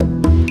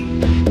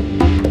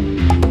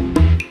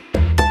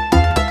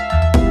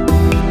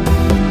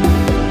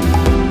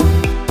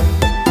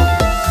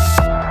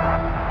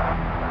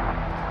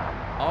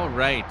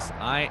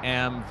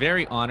am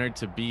very honored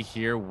to be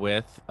here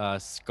with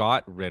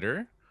Scott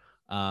Ritter.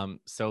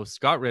 So,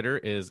 Scott Ritter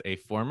is a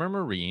former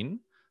Marine.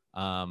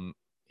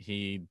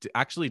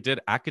 Actually did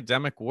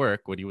academic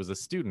work when he was a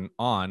student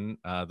on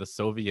the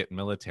Soviet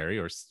military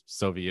or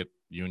Soviet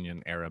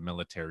Union era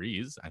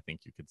militaries, I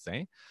think you could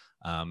say.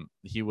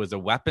 He was a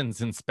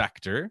weapons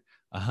inspector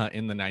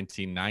in the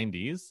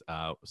 1990s.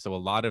 So, a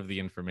lot of the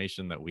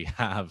information that we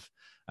have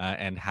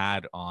and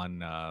had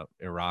on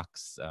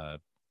Iraq's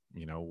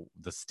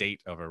the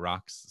state of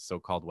Iraq's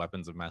so-called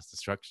weapons of mass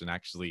destruction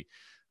actually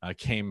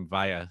came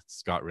via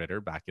Scott Ritter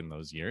back in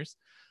those years.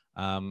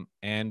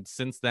 And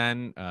since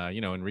then,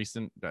 in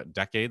recent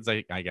decades,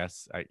 I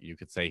guess you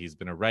could say he's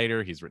been a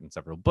writer. He's written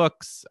several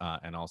books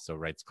and also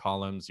writes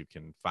columns. You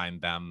can find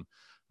them,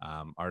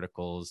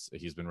 articles.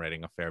 He's been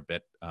writing a fair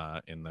bit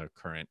in the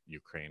current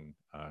Ukraine,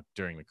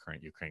 during the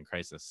current Ukraine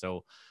crisis.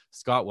 So,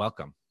 Scott,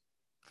 welcome,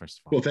 first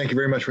of all. Well, thank you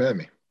very much for having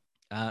me.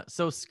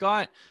 So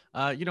Scott,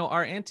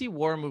 our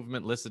anti-war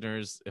movement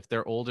listeners, if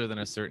they're older than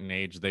a certain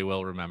age, they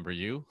will remember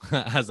you,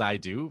 as I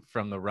do,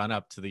 from the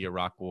run-up to the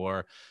Iraq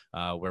War,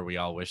 where we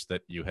all wish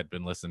that you had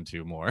been listened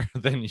to more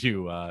than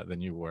you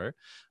were.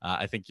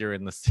 I think you're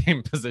in the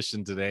same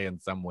position today in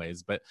some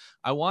ways, but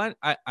I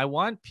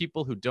want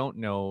people who don't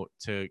know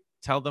to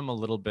tell them a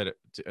little bit,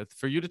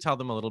 for you to tell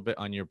them a little bit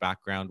on your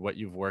background, what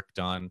you've worked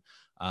on,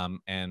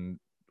 and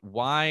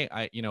why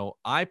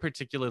I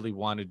particularly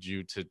wanted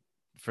you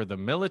for the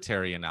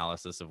military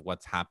analysis of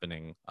what's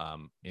happening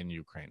in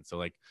Ukraine.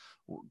 So,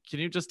 can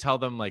you just tell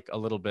them a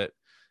little bit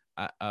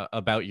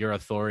about your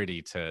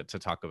authority to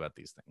talk about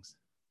these things?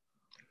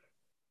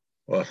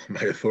 Well,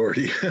 my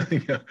authority.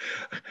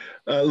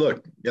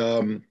 Look,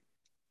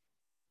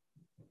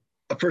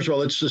 first of all,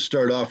 let's just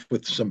start off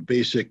with some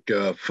basic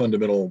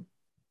fundamental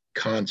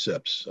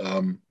concepts.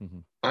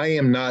 I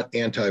am not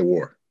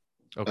anti-war.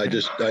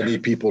 Okay. I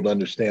need people to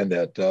understand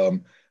that.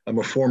 I'm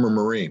a former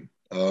Marine.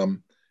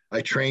 I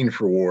trained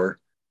for war.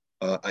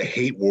 I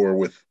hate war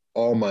with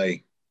all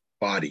my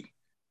body.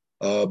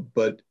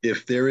 But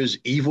if there is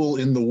evil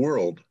in the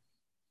world,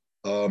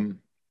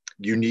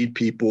 you need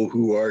people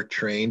who are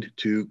trained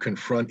to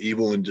confront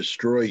evil and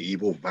destroy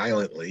evil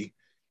violently.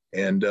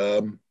 And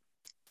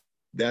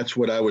that's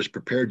what I was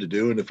prepared to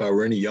do. And if I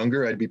were any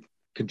younger, I'd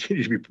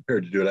continue to be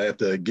prepared to do it. I have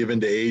to give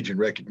into age and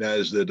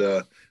recognize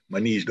that my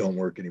knees don't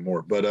work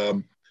anymore. But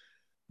I'm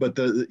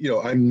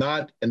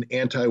not an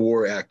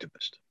anti-war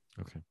activist.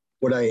 Okay.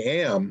 What I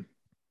am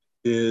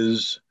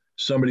is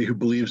somebody who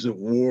believes that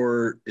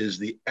war is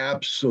the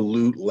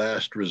absolute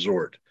last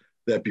resort,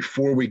 that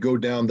before we go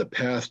down the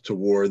path to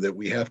war, that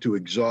we have to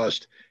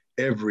exhaust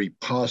every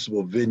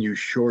possible venue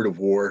short of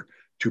war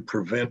to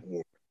prevent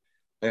war.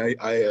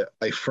 I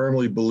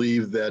firmly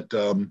believe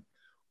that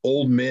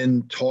old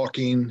men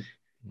talking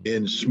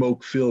in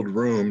smoke-filled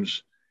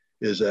rooms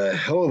is a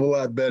hell of a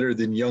lot better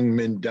than young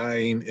men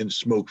dying in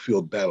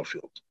smoke-filled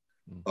battlefields.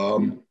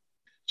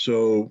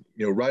 So,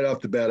 right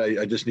off the bat,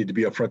 I just need to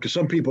be upfront, because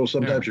some people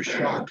sometimes are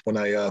shocked when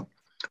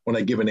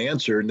I give an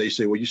answer and they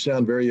say, well, you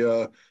sound very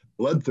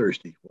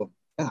bloodthirsty. Well,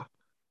 yeah.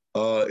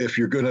 If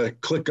you're going to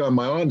click on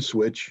my on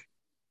switch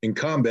in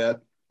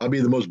combat, I'll be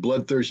the most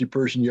bloodthirsty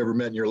person you ever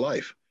met in your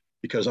life,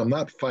 because I'm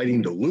not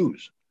fighting to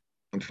lose.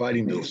 I'm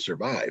fighting to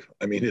survive.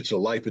 I mean, it's a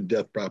life and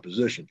death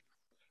proposition.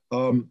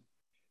 And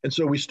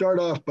so we start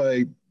off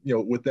by,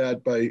 with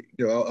that,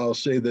 I'll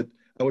say that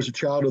I was a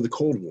child of the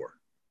Cold War.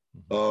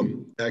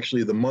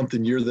 Actually, the month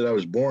and year that I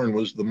was born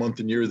was the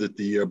month and year that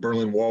the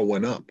Berlin Wall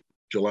went up,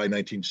 July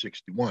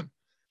 1961.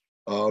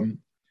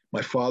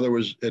 My father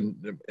was, and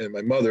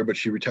my mother, but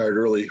she retired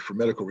early for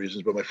medical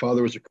reasons, but my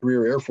father was a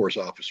career Air Force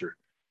officer.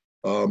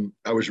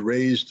 I was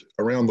raised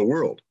around the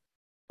world.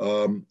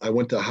 I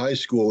went to high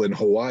school in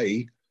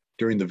Hawaii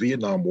during the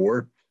Vietnam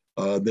War,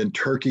 then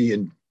Turkey,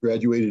 and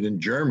graduated in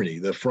Germany,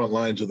 the front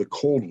lines of the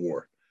Cold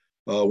War.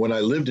 When I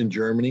lived in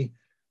Germany,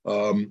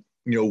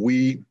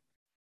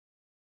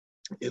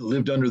 it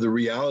lived under the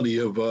reality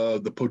of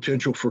the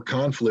potential for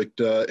conflict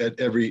at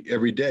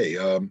every day.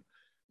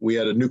 We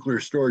had a nuclear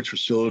storage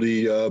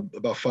facility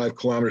about 5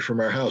 kilometers from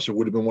our house. It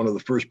would have been one of the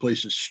first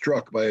places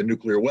struck by a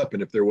nuclear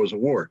weapon if there was a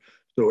war.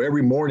 So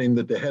every morning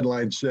that the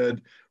headline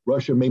said,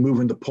 Russia may move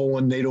into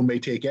Poland, NATO may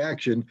take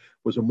action,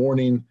 was a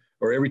morning,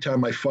 or every time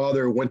my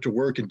father went to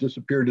work and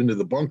disappeared into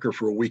the bunker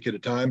for a week at a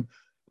time,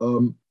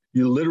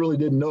 you literally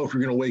didn't know if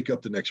you're going to wake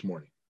up the next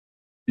morning.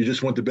 You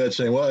just went to bed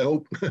saying, well, I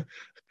hope that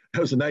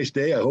was a nice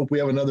day. I hope we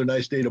have another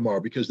nice day tomorrow,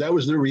 because that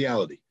was the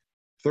reality.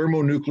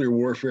 Thermonuclear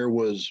warfare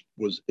was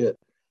it.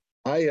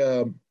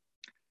 I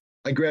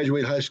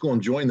graduated high school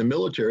and joined the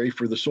military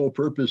for the sole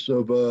purpose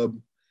of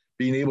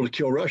being able to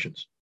kill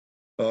Russians.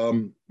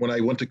 When I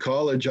went to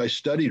college, I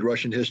studied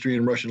Russian history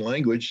and Russian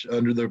language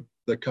under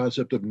the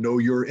concept of know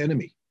your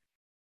enemy.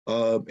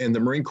 And the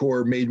Marine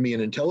Corps made me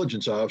an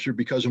intelligence officer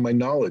because of my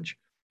knowledge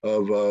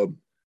of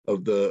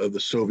the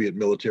Soviet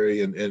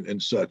military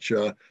and such.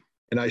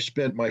 And I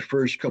spent my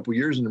first couple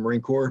years in the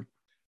Marine Corps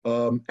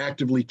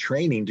actively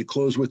training to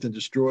close with and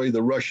destroy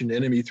the Russian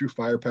enemy through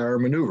firepower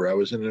and maneuver. I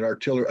was in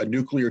a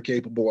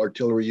nuclear-capable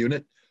artillery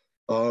unit.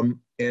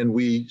 And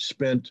we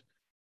spent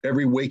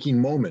every waking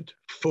moment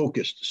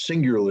focused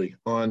singularly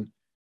on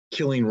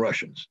killing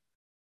Russians.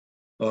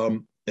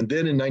 And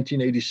then in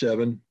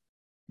 1987,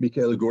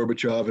 Mikhail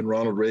Gorbachev and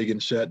Ronald Reagan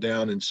sat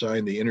down and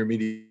signed the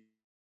intermediate,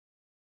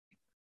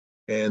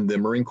 and the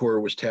Marine Corps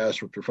was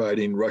tasked with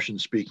providing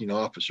Russian-speaking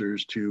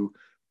officers to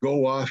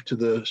go off to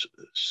the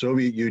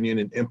Soviet Union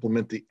and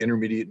implement the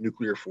Intermediate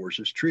Nuclear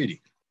Forces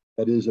Treaty.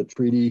 That is a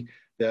treaty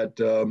that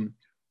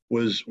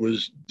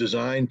was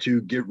designed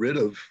to get rid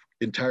of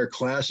entire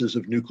classes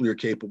of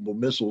nuclear-capable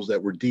missiles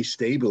that were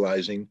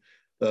destabilizing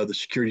the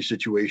security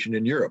situation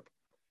in Europe.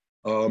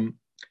 And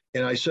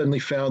I suddenly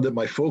found that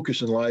my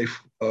focus in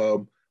life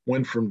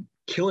went from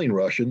killing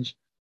Russians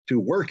to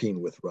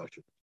working with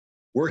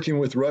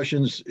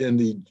Russians in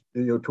the,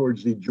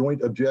 towards the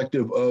joint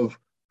objective of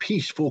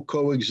peaceful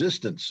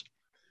coexistence.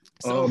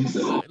 So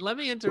let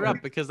me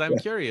interrupt because I'm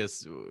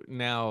curious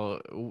now.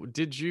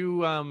 Did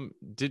you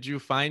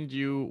find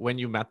when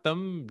you met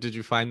them, did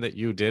you find that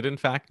you did in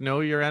fact know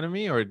your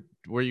enemy, or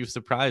were you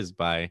surprised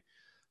by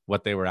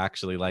what they were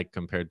actually like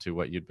compared to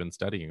what you'd been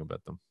studying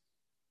about them?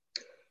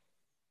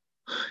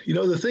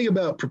 The thing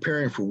about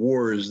preparing for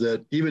war is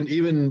that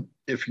even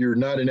if you're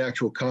not in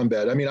actual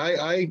combat, I mean,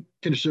 I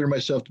consider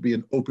myself to be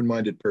an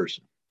open-minded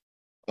person.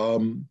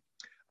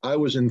 I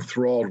was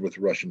enthralled with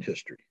Russian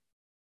history.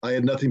 I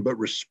had nothing but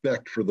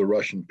respect for the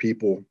Russian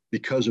people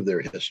because of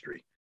their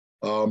history.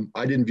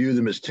 I didn't view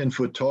them as 10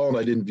 foot tall, and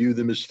I didn't view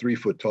them as 3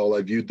 foot tall.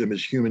 I viewed them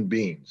as human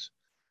beings.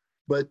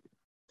 But,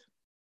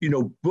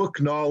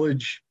 book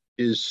knowledge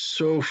is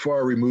so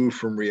far removed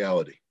from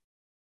reality.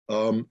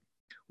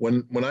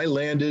 When I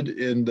landed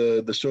in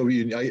the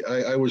Soviet Union,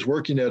 I was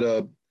working at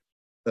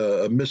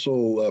a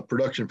missile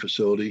production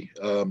facility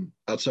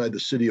outside the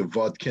city of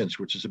Vodkinsk,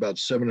 which is about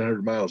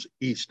 700 miles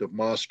east of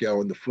Moscow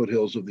in the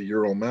foothills of the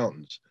Ural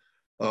Mountains.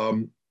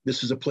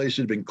 This is a place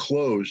that had been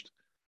closed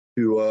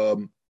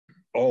to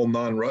all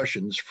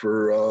non-Russians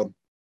for,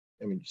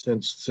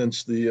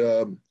 since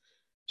the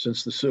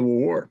Civil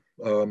War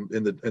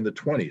in the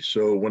 20s.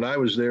 So when I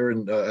was there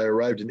and I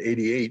arrived in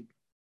 '88,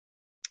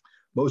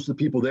 most of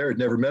the people there had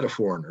never met a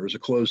foreigner. It was a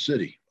closed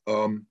city.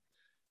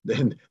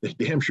 Then they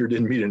damn sure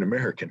didn't meet an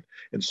American.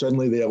 And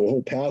suddenly they have a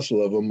whole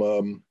passel of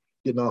them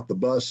getting off the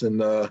bus, and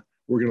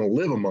we're going to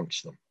live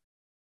amongst them,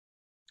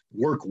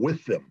 work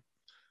with them.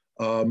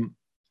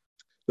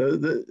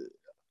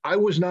 I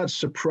was not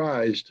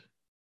surprised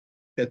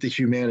at the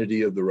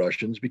humanity of the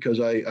Russians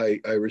because I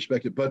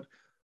respect it. But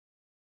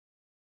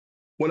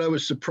what I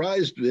was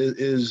surprised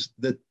is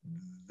that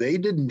they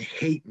didn't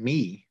hate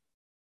me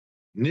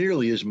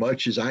nearly as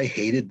much as I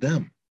hated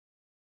them.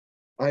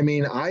 I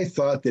mean, I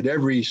thought that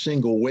every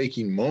single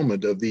waking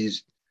moment of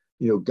these,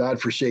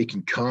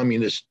 godforsaken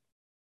communist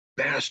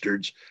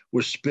bastards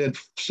was spent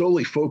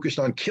solely focused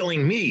on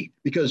killing me,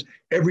 because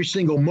every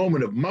single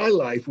moment of my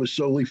life was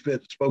solely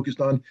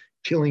focused on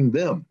killing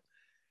them.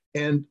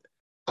 And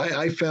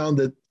I found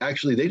that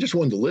actually they just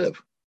wanted to live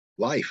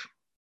life.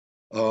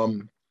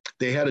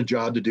 They had a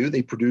job to do.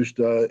 They produced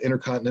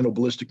intercontinental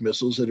ballistic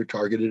missiles that are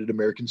targeted at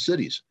American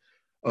cities.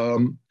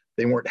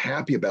 They weren't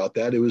happy about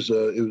that. It was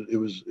a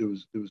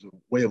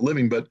way of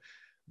living, but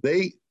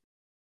they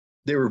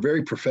were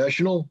very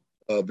professional,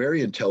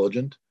 very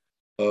intelligent,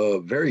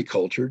 very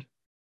cultured,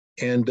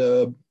 and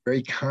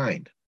very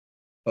kind,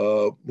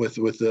 with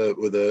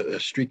a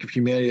streak of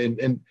humanity.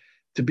 And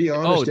to be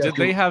honest,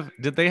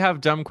 did they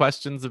have dumb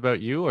questions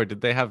about you, or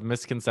did they have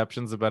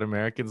misconceptions about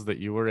Americans that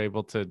you were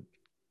able to?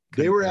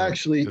 They were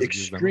actually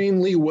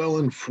extremely well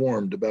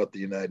informed about the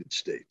United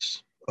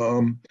States.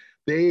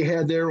 They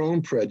had their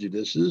own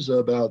prejudices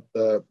about,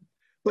 but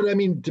I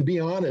mean, to be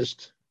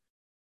honest,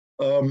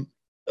 I'll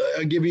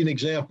give you an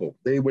example.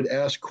 They would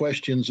ask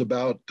questions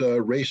about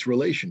race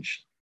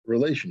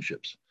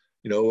relationships.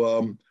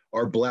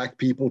 Are Black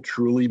people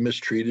truly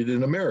mistreated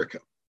in America?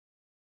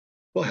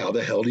 Well, how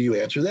the hell do you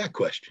answer that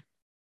question?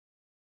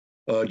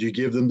 Do you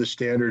give them the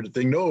standard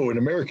thing? No, in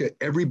America,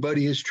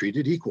 everybody is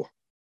treated equal.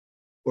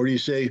 Or do you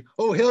say,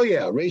 oh, hell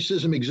yeah,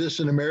 racism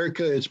exists in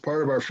America. It's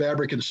part of our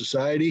fabric in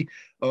society.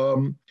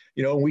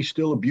 We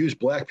still abuse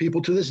Black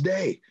people to this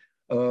day.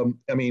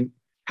 I mean,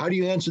 how do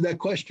you answer that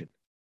question?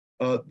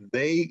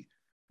 They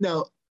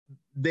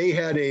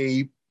had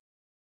a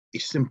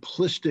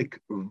simplistic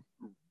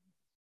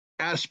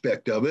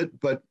aspect of it,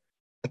 but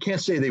I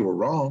can't say they were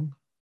wrong.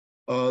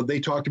 They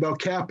talked about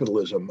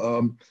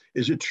capitalism.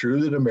 Is it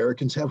true that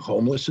Americans have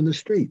homeless in the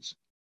streets?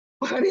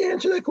 Well, how do you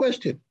answer that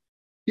question?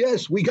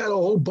 Yes, we got a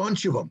whole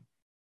bunch of them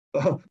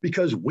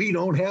because we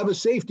don't have a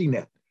safety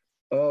net.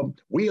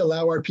 We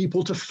allow our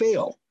people to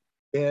fail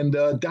and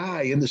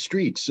die in the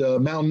streets,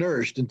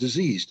 malnourished and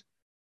diseased.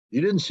 You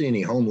didn't see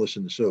any homeless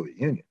in the Soviet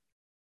Union.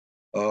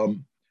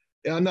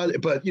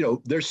 But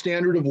their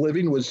standard of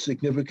living was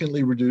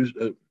significantly reduced,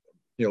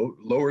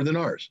 lower than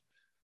ours.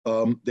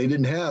 They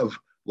didn't have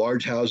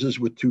large houses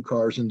with 2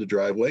 cars in the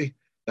driveway,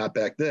 not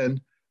back then.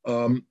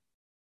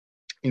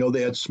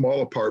 They had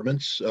small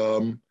apartments,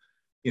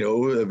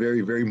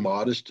 very, very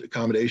modest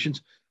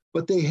accommodations,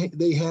 but they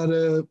had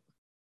a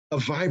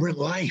vibrant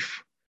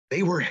life.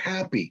 They were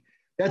happy.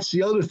 That's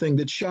the other thing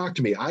that shocked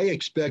me. I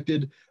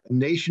expected a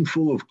nation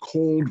full of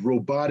cold,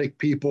 robotic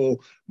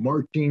people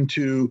marching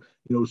to,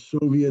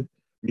 Soviet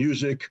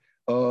music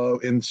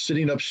and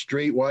sitting up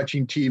straight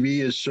watching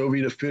TV as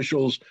Soviet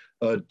officials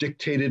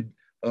dictated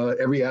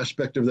every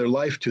aspect of their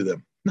life to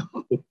them. No,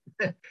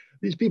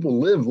 these people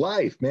lived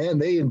life, man.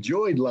 They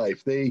enjoyed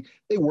life. They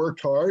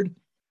worked hard,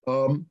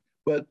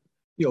 but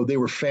they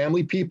were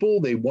family people.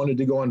 They wanted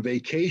to go on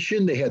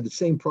vacation. They had the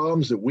same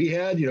problems that we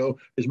had.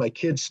 Is my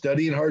kid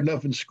studying hard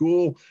enough in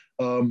school?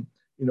 What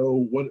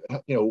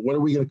are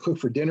we going to cook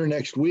for dinner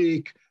next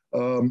week?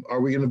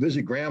 Are we going to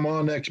visit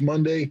grandma next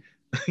Monday?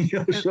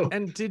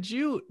 And did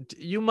you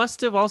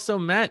must have also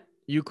met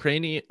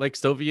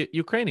Soviet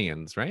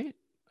Ukrainians, right?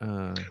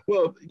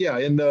 Well, yeah,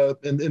 in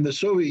the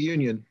Soviet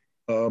Union,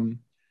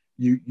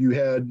 you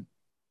had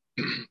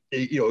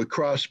a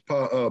cross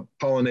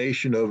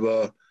pollination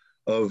of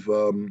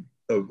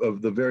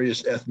the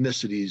various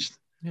ethnicities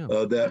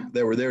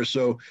that were there.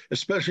 So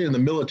especially in the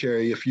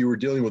military, if you were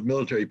dealing with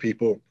military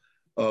people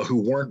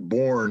who weren't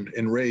born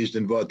and raised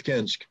in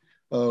Vodkinsk,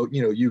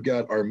 you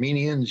got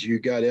Armenians, you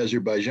got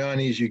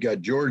Azerbaijanis, you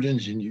got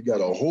Georgians, and you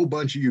got a whole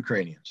bunch of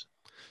Ukrainians.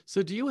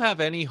 So do you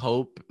have any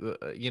hope,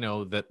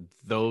 that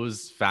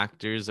those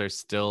factors are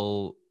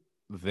still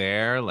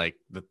there? Like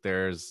that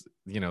there's,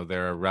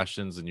 there are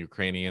Russians and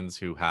Ukrainians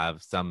who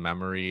have some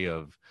memory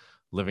of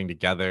living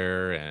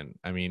together. And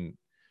I mean,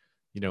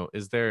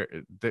 is there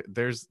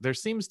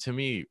seems to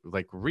me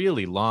like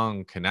really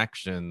long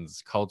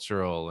connections,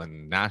 cultural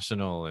and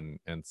national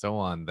and so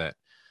on, that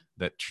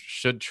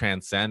should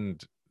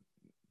transcend,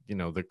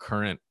 the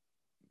current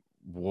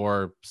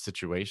war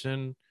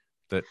situation,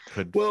 that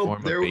could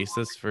form a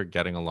basis for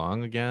getting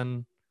along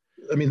again.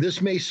 I mean,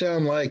 this may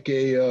sound like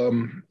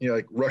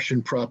like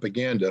Russian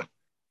propaganda,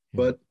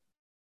 but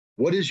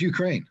what is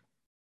Ukraine?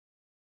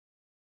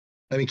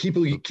 I mean,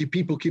 people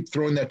keep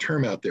throwing that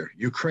term out there,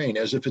 Ukraine,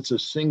 as if it's a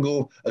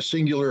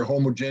singular,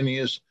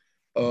 homogeneous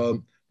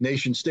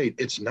nation state.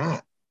 It's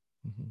not.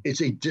 Mm-hmm.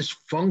 It's a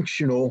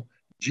dysfunctional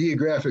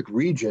geographic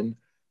region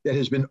that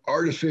has been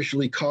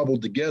artificially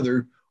cobbled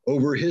together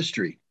over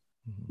history.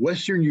 Mm-hmm.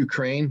 Western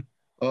Ukraine,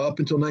 up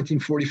until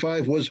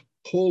 1945, was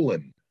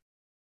Poland.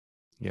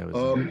 Yeah,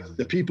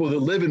 the people that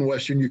live in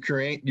Western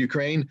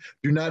Ukraine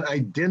do not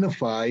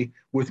identify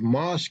with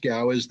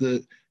Moscow as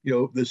the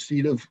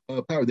seat of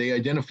power. They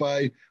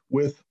identify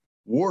with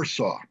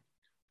Warsaw,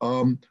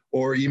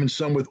 or even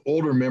some with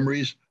older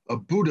memories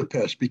of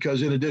Budapest,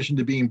 because in addition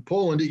to being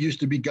Poland, it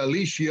used to be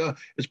Galicia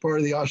as part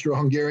of the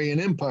Austro-Hungarian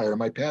Empire.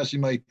 Am I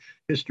passing my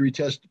history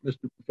test,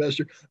 Mr.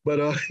 Professor?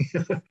 But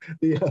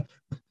the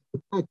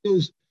fact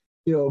is,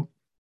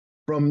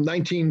 from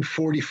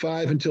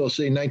 1945 until,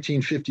 say,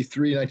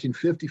 1953,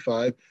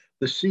 1955,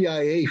 the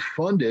CIA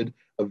funded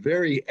a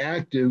very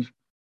active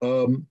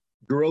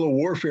guerrilla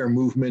warfare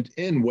movement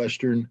in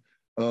Western,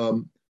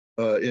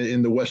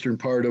 in the western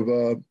part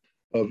of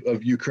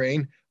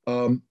Ukraine.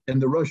 And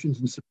the Russians,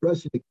 in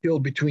suppressing it,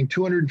 killed between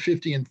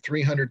 250 and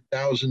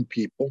 300,000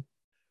 people,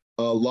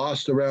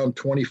 lost around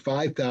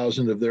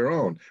 25,000 of their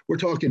own. We're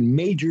talking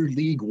major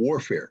league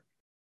warfare.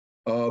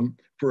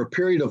 For a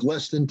period of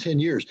less than 10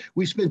 years.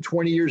 We spent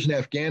 20 years in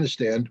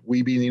Afghanistan,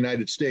 we being the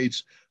United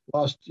States,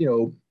 lost,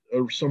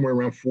 somewhere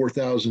around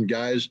 4,000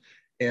 guys.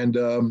 And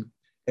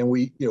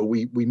we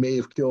may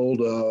have killed,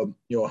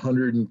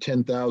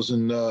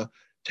 110,000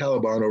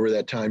 Taliban over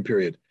that time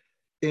period.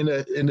 In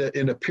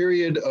a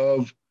period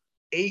of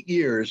 8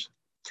 years,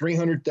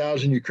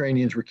 300,000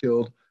 Ukrainians were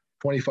killed,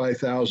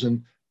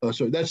 25,000.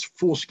 So that's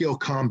full scale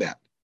combat.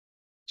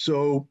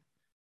 So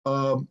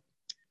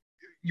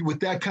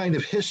with that kind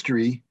of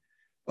history,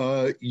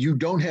 you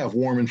don't have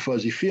warm and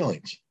fuzzy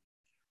feelings.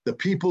 The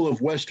people of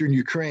Western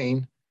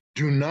Ukraine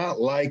do not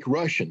like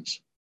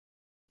Russians.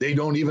 They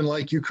don't even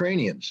like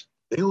Ukrainians.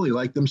 They only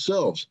like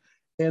themselves.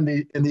 And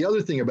the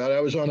other thing about it,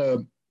 I was on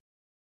a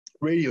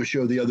radio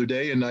show the other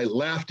day and I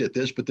laughed at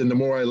this, but then the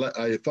more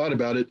I thought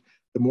about it,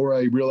 the more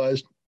I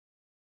realized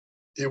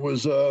it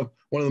was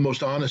one of the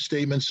most honest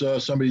statements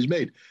somebody's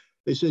made.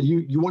 They said,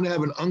 you want to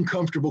have an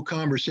uncomfortable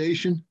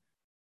conversation?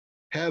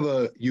 Have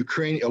a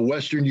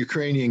Western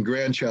Ukrainian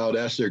grandchild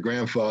ask their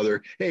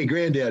grandfather, hey,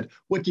 granddad,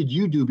 what did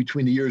you do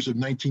between the years of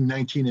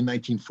 1919 and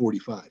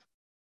 1945?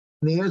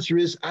 And the answer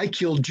is, I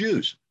killed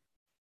Jews.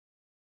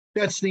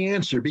 That's the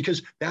answer,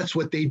 because that's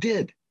what they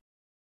did.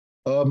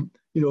 The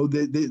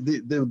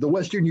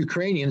Western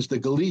Ukrainians, the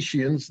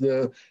Galicians,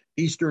 the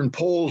Eastern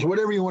Poles,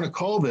 whatever you want to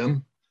call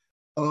them,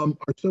 are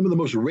some of the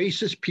most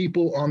racist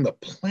people on the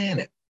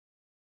planet.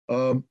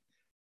 And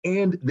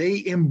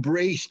they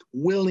embraced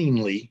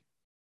willingly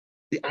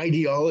the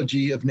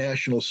ideology of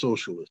National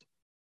Socialism.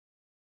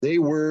 They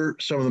were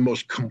some of the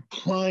most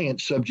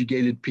compliant,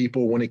 subjugated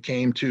people when it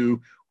came to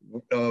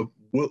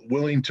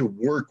willing to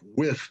work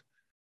with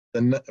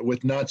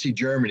Nazi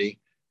Germany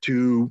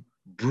to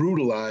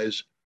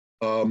brutalize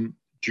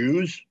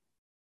Jews,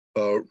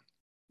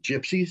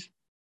 Gypsies,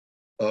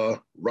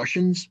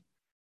 Russians.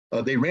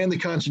 They ran the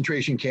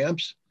concentration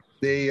camps.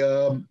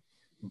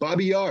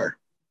 Bobby Yar,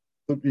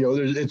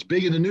 it's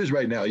big in the news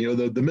right now.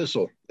 The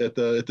missile at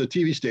the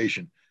TV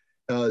station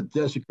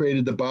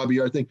desecrated the Babi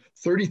Yar thing.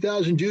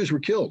 30,000 Jews were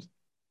killed.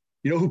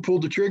 You know who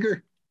pulled the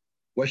trigger?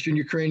 Western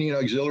Ukrainian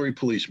auxiliary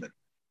policemen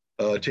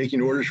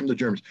taking orders from the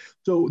Germans.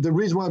 So the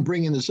reason why I'm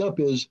bringing this up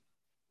is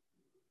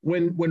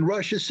when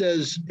Russia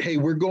says, hey,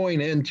 we're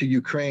going into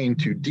Ukraine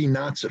to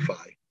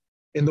denazify,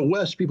 in the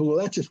West, people go,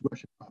 that's just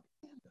Russian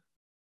propaganda.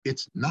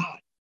 It's not.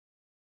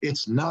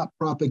 It's not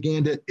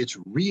propaganda. It's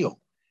real.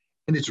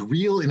 And it's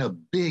real in a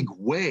big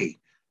way,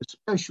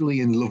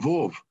 especially in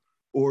Lvov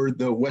or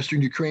the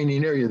Western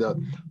Ukrainian area, the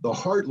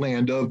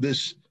heartland of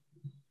this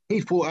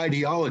hateful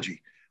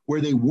ideology where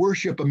they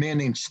worship a man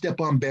named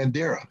Stepan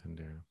Bandera.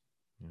 Yeah.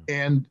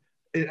 And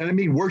I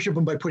mean, worship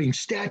him by putting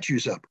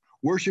statues up,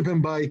 worship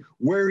him by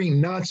wearing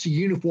Nazi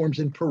uniforms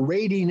and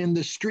parading in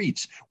the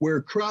streets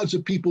where crowds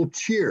of people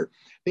cheer.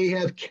 They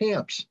have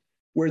camps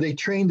where they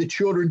train the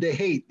children to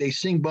hate. They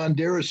sing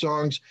Bandera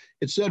songs,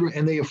 etc.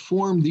 And they have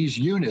formed these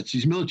units,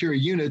 these military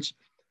units,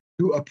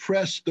 to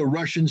oppress the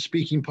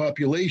Russian-speaking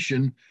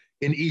population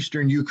in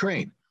eastern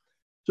Ukraine.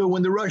 So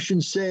when the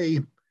Russians say,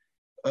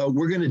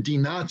 we're going to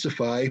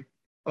denazify,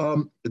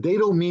 they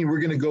don't mean we're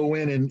going to go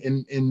in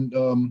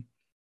and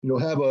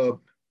have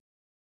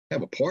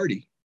a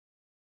party.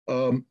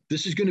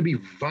 This is going to be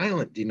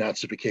violent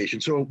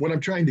denazification. So what I'm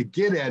trying to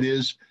get at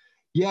is,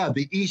 yeah,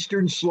 the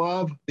Eastern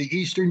Slav, the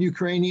Eastern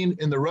Ukrainian,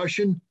 and the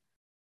Russian,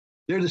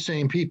 they're the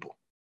same people.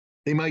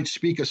 They might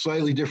speak a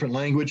slightly different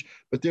language,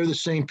 but they're the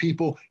same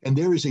people, and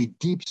there is a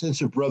deep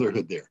sense of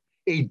brotherhood there,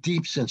 a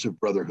deep sense of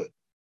brotherhood.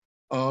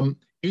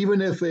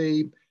 Even if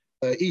a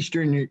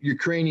Eastern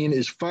Ukrainian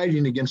is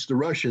fighting against the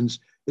Russians,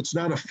 it's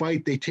not a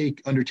fight they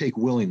undertake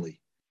willingly.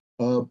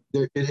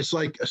 It's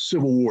like a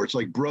civil war. It's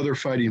like brother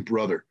fighting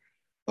brother,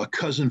 a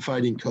cousin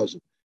fighting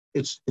cousin.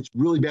 It's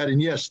really bad.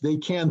 And yes, they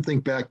can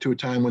think back to a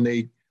time when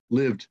they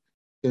lived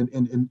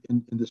in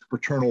this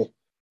fraternal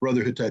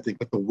brotherhood type thing.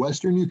 But the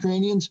Western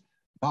Ukrainians,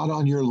 not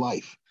on your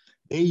life.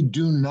 They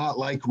do not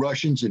like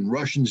Russians, and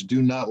Russians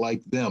do not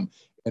like them.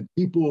 And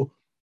people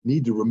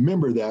need to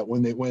remember that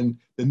when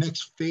the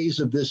next phase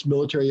of this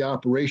military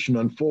operation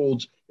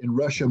unfolds and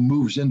Russia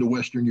moves into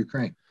Western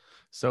Ukraine.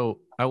 So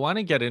I want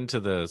to get into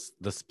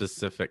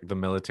the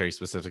military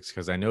specifics,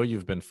 because I know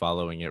you've been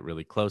following it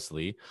really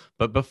closely.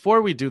 But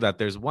before we do that,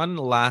 there's one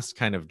last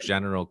kind of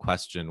general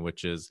question,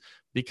 which is,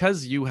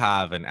 because you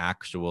have an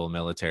actual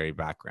military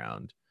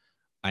background,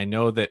 I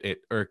know that it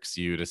irks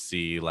you to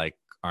see like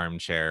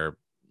armchair,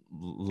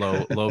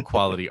 low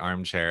quality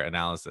armchair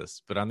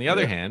analysis. But on the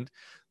other hand,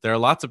 there are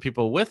lots of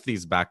people with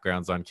these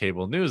backgrounds on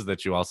cable news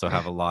that you also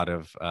have a lot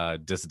of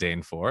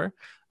disdain for.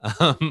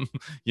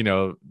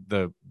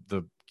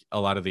 A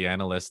lot of the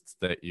analysts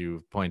that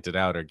you've pointed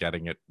out are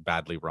getting it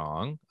badly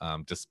wrong,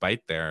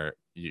 despite their,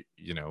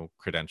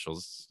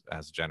 credentials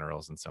as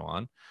generals and so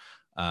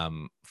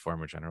on,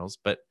 former generals.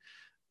 But,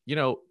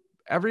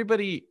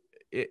 everybody,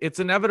 it's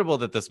inevitable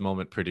that this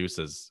moment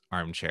produces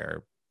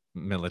armchair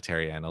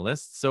military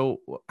analysts. So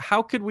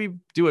how could we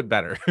do it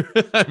better?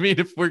 I mean,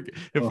 if we're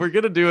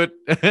going to do it,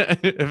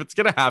 if it's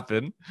going to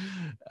happen,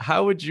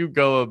 how would you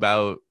go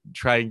about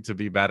trying to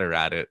be better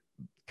at it?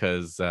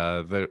 Because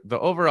the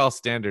overall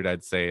standard,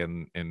 I'd say,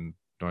 in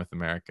North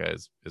America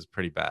is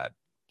pretty bad.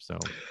 So,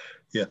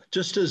 yeah,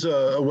 just as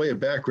a way of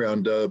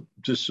background,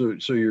 just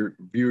so your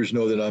viewers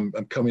know that I'm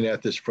coming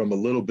at this from a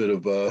little bit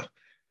of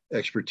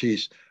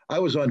expertise. I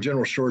was on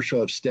General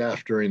Shorshov's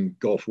staff during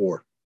Gulf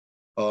War.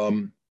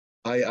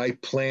 I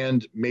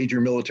planned major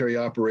military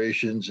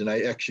operations and I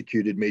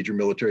executed major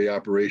military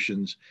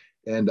operations,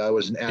 and I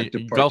was an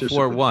active participant.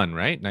 Gulf War I,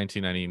 right?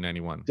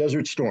 1990-91.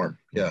 Desert Storm,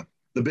 yeah,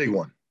 the big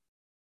one.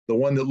 The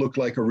one that looked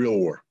like a real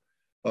war.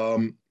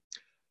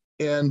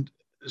 And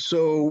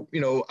so,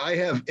 I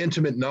have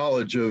intimate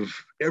knowledge of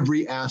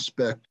every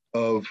aspect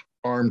of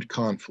armed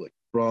conflict,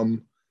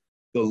 from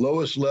the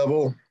lowest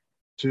level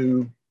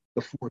to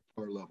the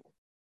 4-star level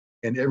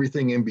and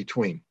everything in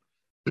between.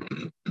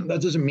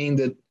 That doesn't mean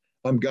that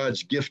I'm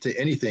God's gift to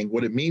anything.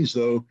 What it means,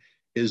 though,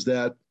 is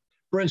that,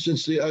 for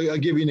instance, I'll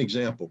give you an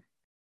example.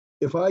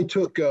 If I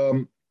took,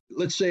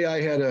 let's say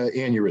I had an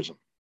aneurysm,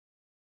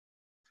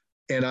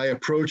 and I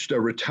approached a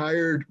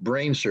retired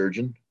brain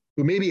surgeon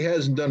who maybe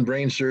hasn't done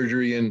brain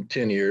surgery in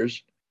 10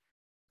 years.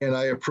 And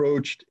I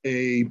approached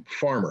a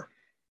farmer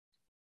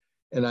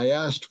and I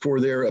asked for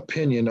their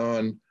opinion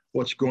on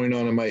what's going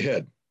on in my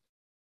head.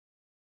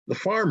 The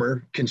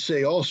farmer can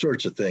say all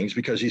sorts of things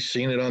because he's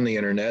seen it on the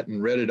internet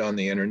and read it on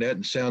the internet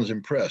and sounds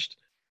impressed.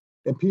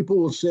 And people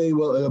will say,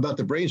 well, about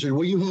the brain surgery,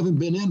 well, you haven't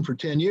been in for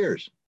 10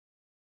 years.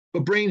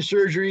 But brain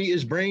surgery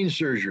is brain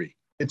surgery.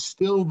 It's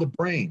still the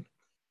brain.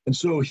 And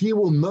so he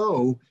will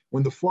know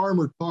when the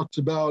farmer talks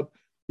about,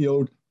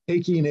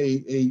 taking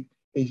a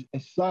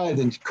scythe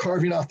and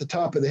carving off the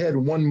top of the head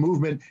in one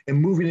movement and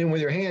moving in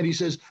with your hand. He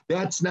says,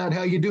 that's not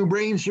how you do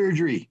brain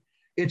surgery.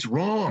 It's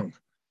wrong.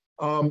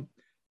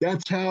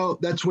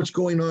 That's what's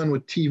going on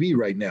with TV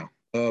right now.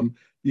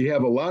 You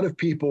have a lot of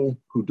people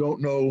who don't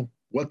know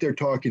what they're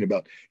talking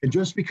about. And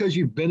just because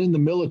you've been in the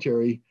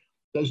military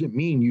doesn't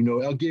mean,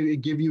 I'll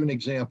give you an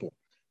example.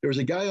 There was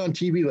a guy on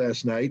TV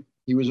last night.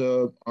 He was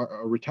a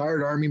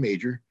retired Army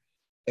major,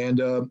 and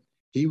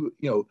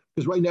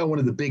because right now one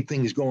of the big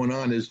things going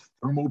on is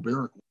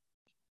thermobaric.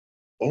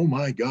 Oh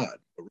my God,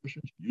 the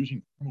Russians are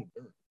using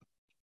thermobaric,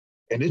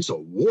 and it's a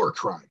war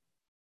crime.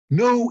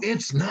 No,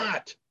 it's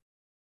not.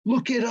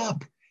 Look it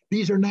up.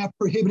 These are not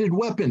prohibited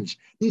weapons.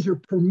 These are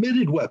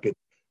permitted weapons.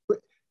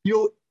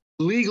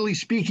 Legally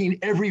speaking,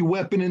 every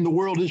weapon in the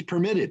world is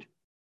permitted.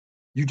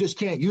 You just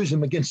can't use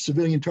them against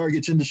civilian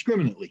targets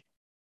indiscriminately.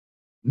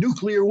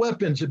 Nuclear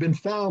weapons have been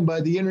found by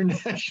the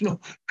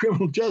International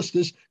Criminal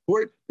Justice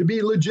Court to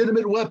be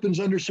legitimate weapons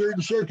under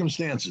certain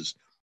circumstances.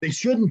 They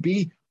shouldn't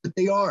be, but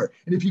they are.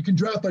 And if you can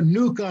drop a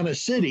nuke on a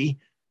city,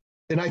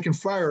 then I can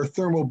fire a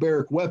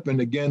thermobaric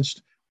weapon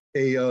against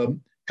a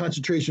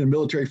concentration of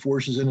military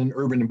forces in an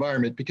urban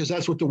environment, because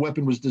that's what the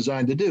weapon was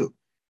designed to do.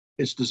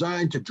 It's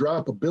designed to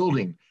drop a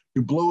building,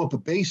 to blow up a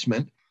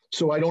basement,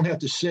 so I don't have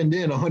to send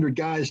in 100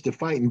 guys to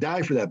fight and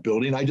die for that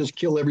building. I just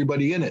kill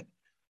everybody in it.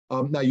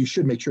 Now, you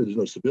should make sure there's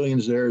no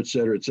civilians there, et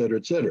cetera, et cetera,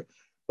 et cetera.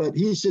 But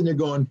he's sitting there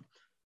going,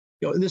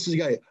 this is a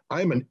guy,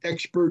 I'm an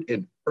expert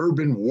in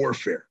urban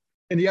warfare.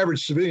 And the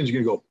average civilian is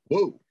going to go,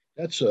 whoa,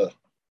 that's wow.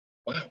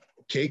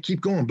 Okay,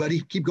 keep going,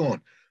 buddy, keep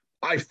going.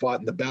 I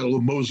fought in the Battle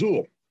of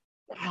Mosul.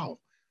 Wow.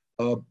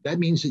 That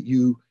means that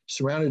you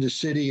surrounded a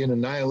city and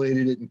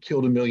annihilated it and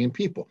killed 1 million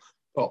people.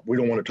 Oh, we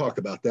don't want to talk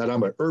about that.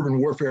 I'm an urban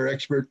warfare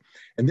expert.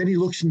 And then he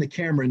looks in the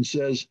camera and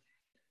says,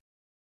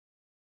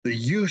 the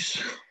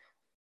use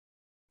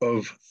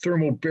of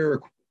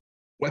thermobaric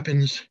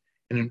weapons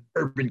in an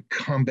urban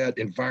combat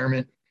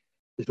environment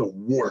is a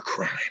war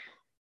crime.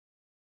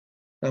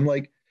 I'm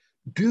like,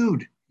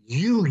 dude,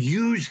 you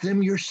use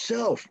them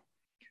yourself.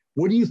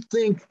 What do you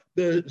think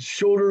the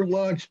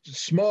shoulder-launched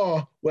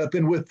small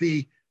weapon with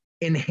the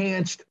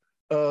enhanced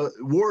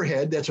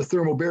warhead, that's a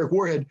thermobaric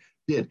warhead,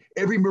 did?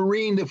 Every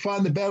Marine that fought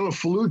in the Battle of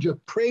Fallujah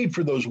prayed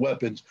for those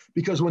weapons,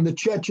 because when the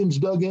Chechens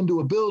dug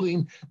into a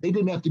building, they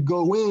didn't have to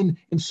go in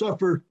and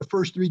suffer the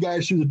first 3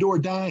 guys through the door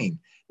dying.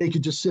 They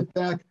could just sit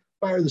back,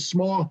 fire the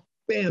small,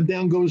 bam,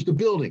 down goes the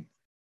building.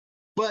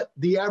 But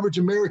the average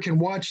American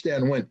watched that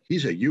and went,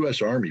 he's a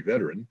U.S. Army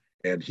veteran,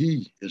 and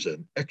he is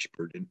an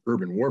expert in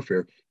urban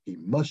warfare. He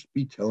must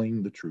be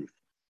telling the truth.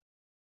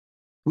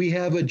 We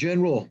have a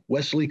General,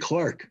 Wesley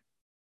Clark,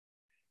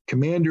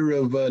 commander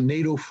of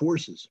NATO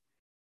forces,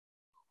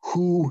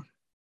 who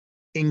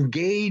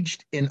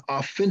engaged in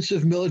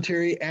offensive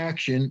military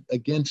action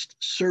against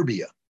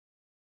Serbia.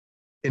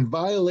 In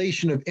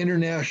violation of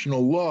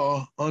international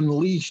law,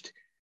 unleashed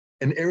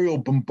an aerial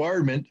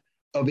bombardment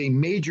of a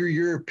major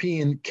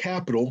European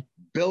capital,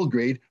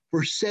 Belgrade,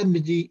 for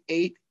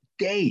 78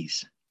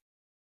 days.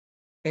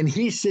 And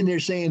he's sitting there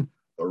saying,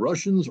 the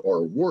Russians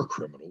are war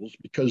criminals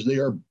because they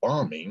are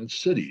bombing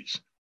cities.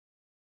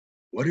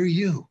 What are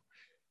you?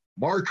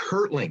 Mark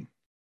Hertling,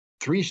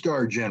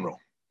 3-star general.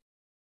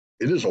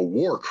 It is a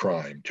war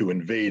crime to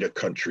invade a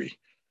country.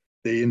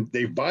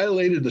 They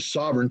violated the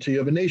sovereignty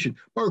of a nation.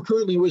 Mark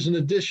Hertling was an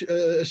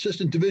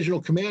assistant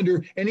divisional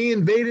commander, and he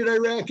invaded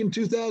Iraq in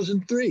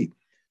 2003.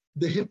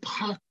 The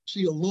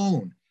hypocrisy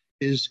alone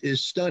is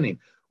stunning.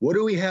 What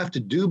do we have to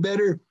do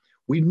better?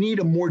 We need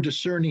a more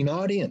discerning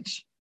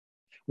audience.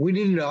 We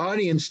need an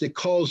audience that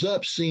calls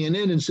up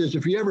CNN and says,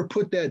 if you ever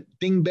put that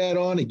dingbat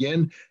on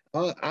again,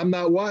 I'm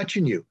not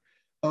watching you.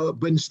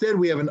 But instead,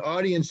 we have an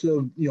audience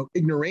of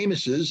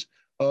ignoramuses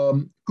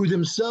who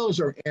themselves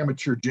are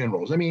amateur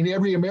generals. I mean,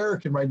 every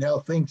American right now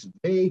thinks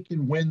they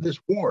can win this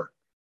war.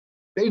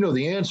 They know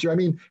the answer. I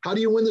mean, how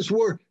do you win this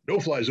war?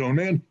 No-fly zone,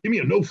 man. Give me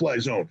a no-fly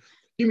zone.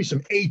 Give me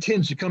some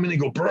A-10s to come in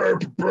and go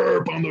burp,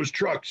 burp on those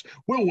trucks.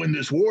 We'll win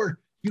this war.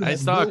 I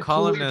saw a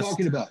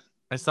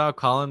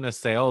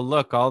columnist say, "Oh,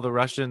 look, all the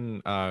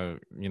Russian,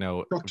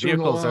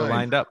 vehicles are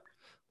lined up.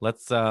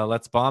 Let's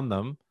bomb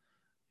them.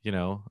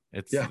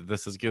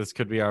 This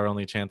could be our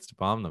only chance to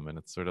bomb them." And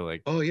it's sort of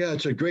like, oh yeah,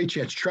 it's a great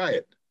chance. Try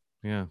it.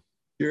 Yeah,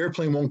 your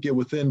airplane won't get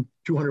within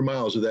 200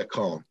 miles of that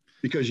column,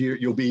 because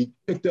you'll be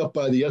picked up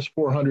by the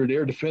S-400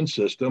 air defense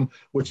system,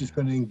 which is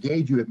going to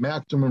engage you at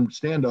maximum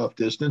standoff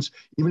distance.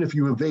 Even if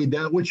you evade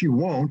that, which you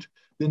won't,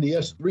 then the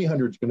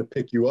S-300 is going to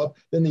pick you up,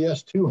 then the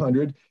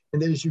S-200,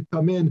 and then as you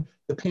come in,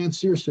 the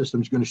Pantsir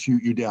system is going to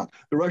shoot you down.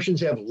 The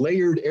Russians have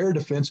layered air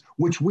defense,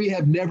 which we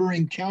have never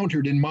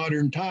encountered in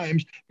modern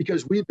times,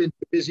 because we've been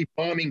busy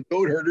bombing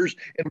goat herders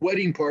and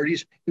wedding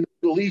parties in the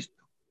Middle East.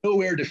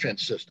 No air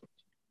defense systems.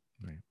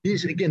 Right.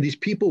 These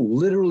people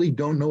literally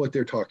don't know what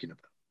they're talking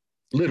about.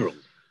 Literally.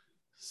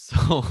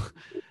 So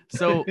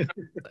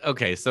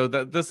okay, so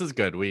this is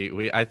good.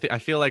 I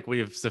feel like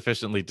we've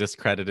sufficiently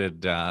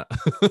discredited the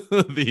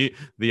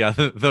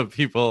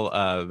people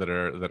that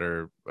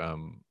are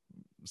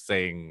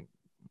saying.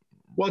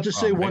 Well, I'll just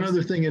say one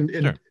other thing, and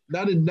sure.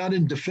 not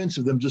in defense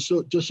of them, just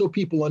so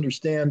people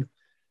understand.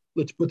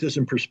 Let's put this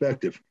in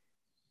perspective.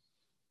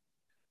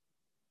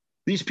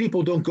 These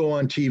people don't go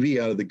on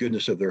TV out of the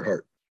goodness of their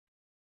heart.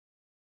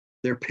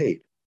 They're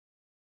paid.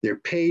 They're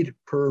paid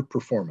per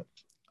performance.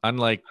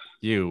 Unlike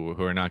you,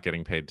 who are not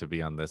getting paid to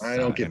be on this. I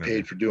don't get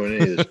paid for doing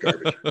any of this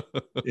garbage.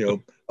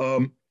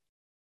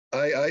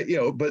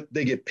 but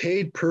they get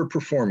paid per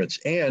performance,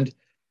 and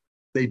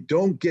they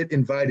don't get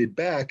invited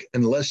back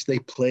unless they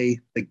play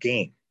the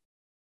game.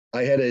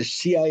 I had a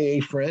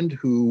CIA friend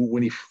who,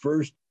 when he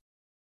first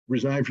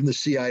resigned from the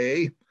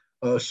CIA,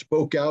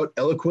 spoke out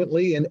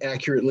eloquently and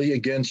accurately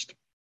against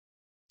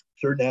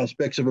certain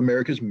aspects of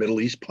America's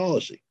Middle East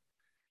policy.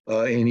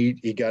 And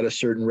he got a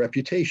certain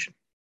reputation.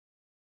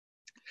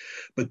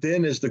 But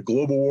then as the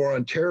global war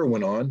on terror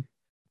went on,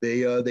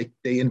 they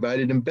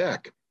invited him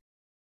back.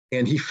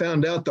 And he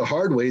found out the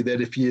hard way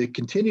that if you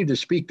continue to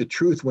speak the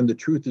truth when the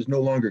truth is no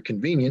longer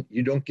convenient,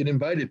 you don't get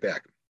invited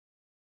back.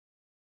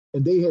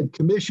 And they had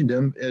commissioned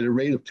him at a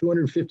rate of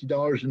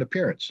 $250 an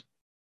appearance.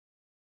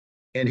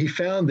 And he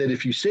found that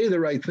if you say the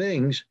right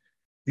things,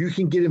 you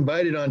can get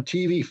invited on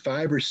TV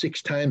 5 or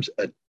 6 times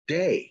a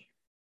day.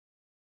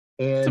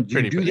 And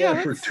you do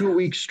that for 2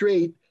 weeks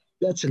straight.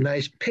 That's a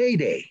nice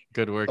payday.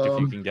 Good work if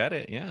you can get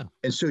it. Yeah.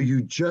 And so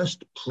you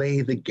just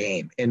play the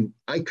game. And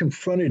I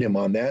confronted him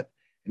on that.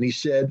 And he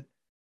said,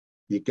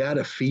 you got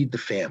to feed the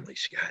family,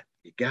 Scott.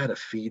 You got to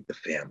feed the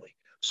family.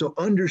 So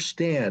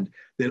understand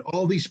that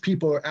all these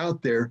people are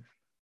out there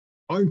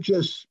aren't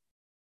just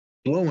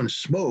blowing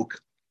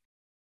smoke.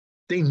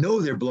 They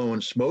know they're blowing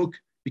smoke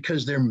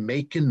because they're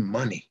making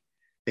money.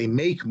 They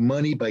make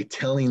money by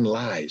telling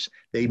lies.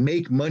 They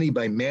make money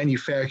by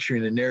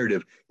manufacturing a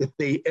narrative. If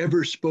they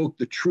ever spoke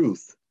the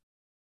truth,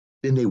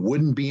 then they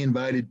wouldn't be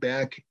invited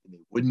back and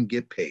they wouldn't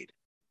get paid.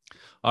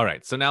 All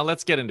right. So now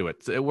let's get into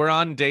it. We're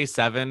on day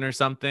 7 or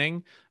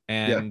something,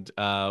 and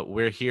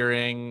we're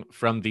hearing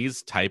from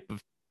these type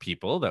of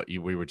people that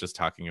we were just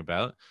talking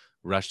about.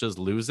 Russia's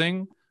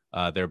losing.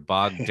 They're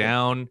bogged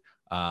down.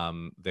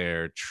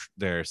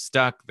 They're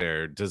stuck.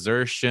 They're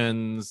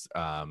desertions.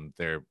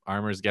 Their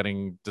armor's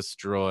getting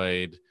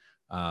destroyed.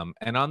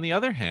 And on the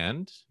other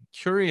hand,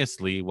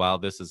 curiously, while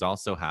this is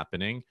also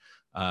happening,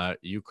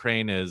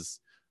 Ukraine is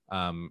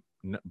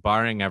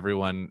barring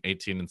everyone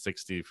 18 and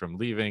 60 from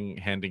leaving,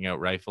 handing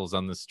out rifles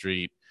on the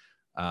street.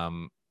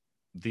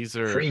 These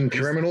are freeing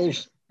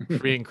criminals.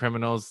 Freeing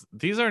criminals.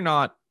 These are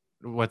not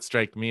what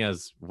strike me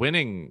as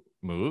winning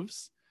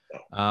moves.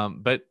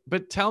 But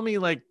tell me,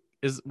 like,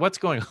 what's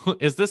going on?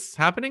 Is this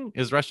happening?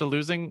 Is Russia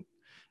losing?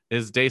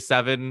 Is day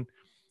 7?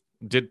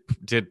 Did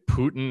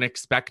Putin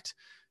expect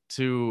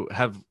to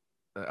have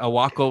a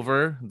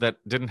walkover that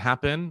didn't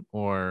happen?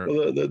 Or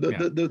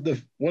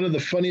the one of the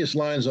funniest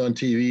lines on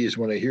TV is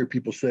when I hear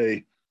people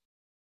say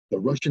the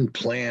Russian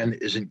plan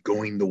isn't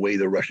going the way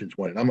the Russians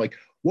want it. I'm like,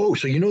 whoa,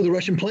 so you know the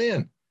Russian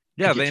plan?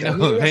 Yeah, they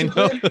know. They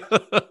know.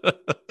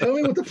 Tell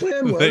me what the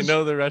plan was. They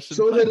know the Russian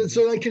plan.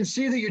 So I can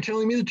see that you're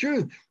telling me the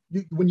truth.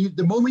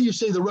 The moment you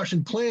say the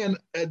Russian plan,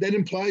 that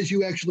implies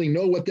you actually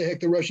know what the heck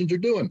the Russians are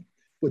doing,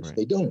 which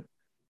they don't.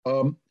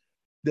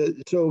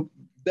 So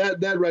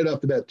that right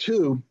off the bat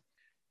too,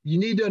 you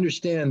need to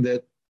understand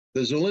that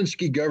the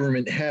Zelensky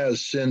government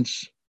has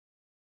since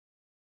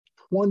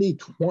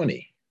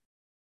 2020,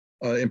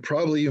 and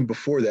probably even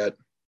before that,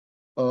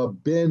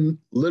 been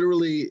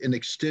literally an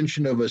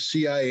extension of a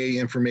CIA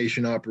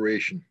information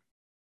operation.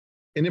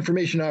 An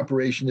information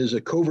operation is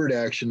a covert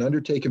action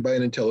undertaken by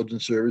an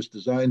intelligence service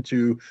designed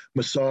to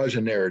massage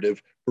a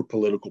narrative for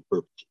political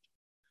purposes.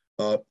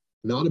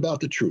 Not about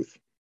the truth.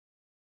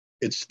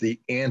 It's the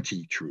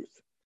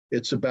anti-truth.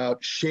 It's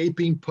about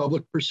shaping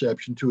public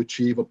perception to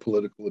achieve a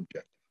political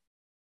objective.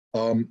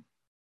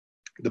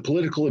 The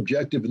political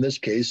objective in this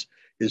case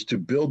is to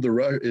build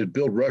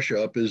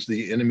Russia up as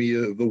the enemy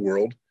of the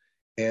world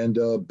and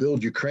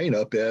build Ukraine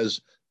up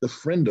as the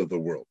friend of the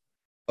world.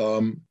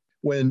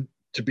 When,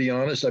 to be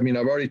honest, I mean,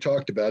 I've already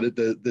talked about it,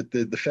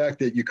 the fact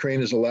that Ukraine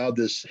has allowed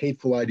this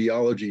hateful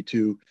ideology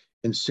to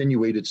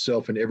insinuate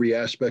itself in every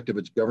aspect of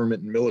its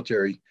government and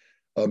military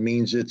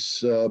means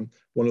it's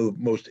one of the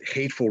most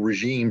hateful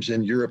regimes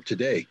in Europe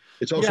today.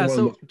 It's also one of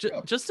the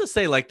most just to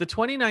say, like, the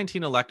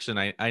 2019 election,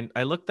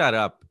 I looked that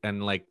up,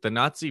 and like the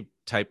Nazi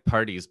type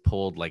parties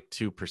polled like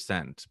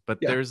 2%, but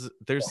there's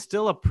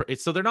still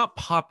so they're not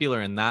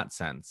popular in that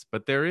sense,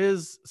 but there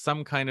is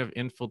some kind of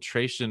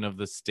infiltration of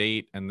the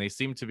state, and they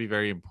seem to be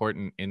very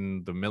important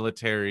in the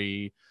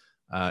military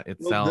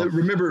itself. Well,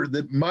 remember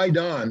that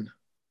Maidan,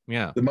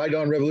 the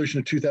Maidan Revolution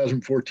of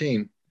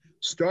 2014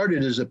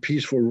 started as a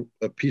peaceful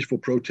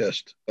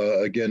protest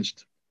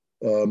against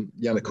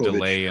Yanukovych.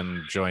 Delay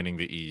in joining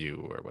the EU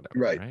or whatever.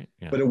 Right.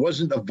 Yeah. But it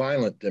wasn't a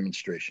violent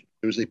demonstration.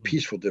 It was a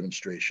peaceful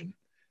demonstration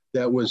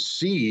that was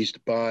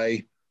seized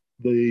by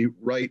the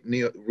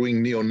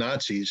right-wing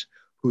neo-Nazis,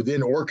 who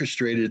then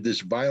orchestrated this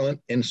violent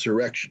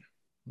insurrection.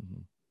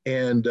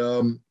 And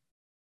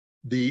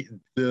the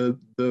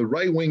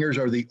right-wingers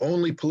are the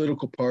only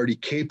political party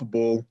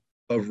capable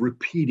of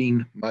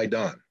repeating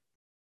Maidan.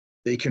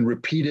 They can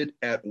repeat it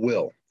at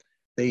will.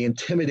 They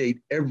intimidate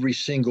every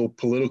single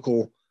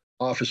political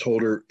office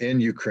holder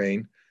in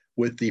Ukraine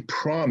with the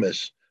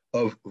promise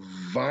of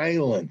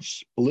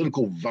violence,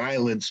 political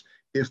violence,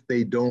 if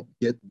they don't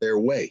get their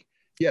way.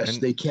 Yes,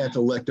 they can't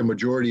elect a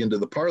majority into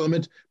the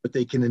parliament, but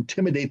they can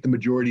intimidate the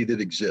majority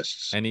that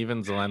exists. And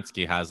even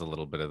Zelensky has a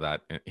little bit of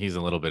that. He's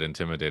a little bit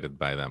intimidated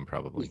by them,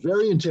 probably. He's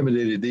very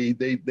intimidated.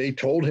 They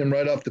told him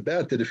right off the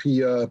bat that if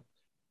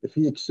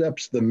he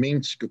accepts the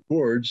Minsk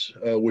Accords,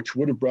 which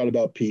would have brought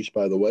about peace,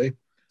 by the way,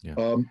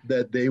 Yeah.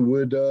 that they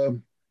would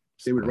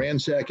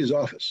ransack his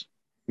office.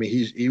 I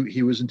mean,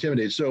 he was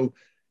intimidated. So,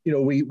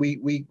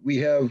 we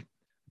have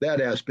that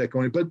aspect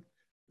going. But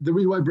the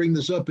reason why I bring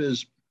this up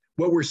is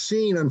what we're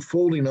seeing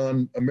unfolding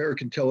on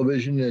American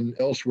television and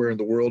elsewhere in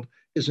the world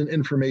is an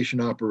information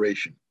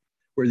operation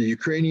where the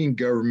Ukrainian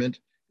government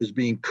is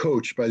being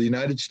coached by the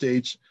United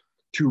States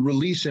to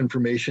release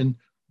information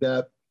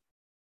that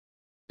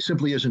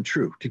simply isn't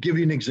true. To give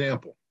you an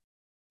example,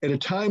 at a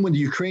time when the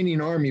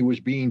Ukrainian army was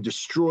being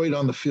destroyed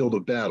on the field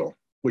of battle,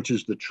 which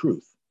is the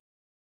truth,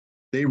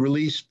 they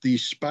released the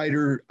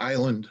Spider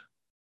Island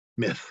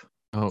myth.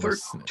 Oh,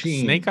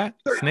 13, Snake Island?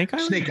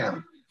 Snake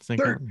Island.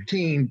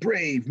 13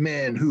 brave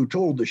men who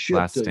told the ship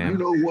Last to, stand. you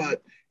know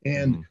what,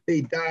 and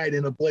they died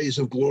in a blaze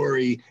of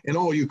glory, and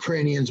all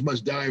Ukrainians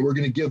must die. We're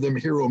going to give them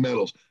hero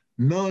medals.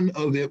 None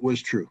of it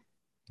was true.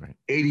 Right.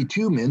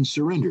 82 men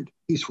surrendered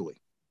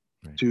peacefully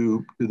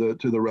to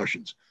the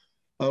Russians.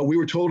 We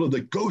were told of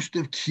the ghost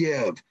of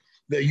Kiev,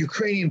 the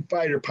Ukrainian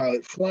fighter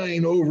pilot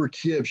flying over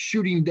Kiev,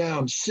 shooting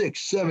down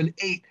 6, 7,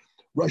 8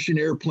 Russian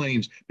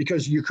airplanes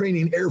because the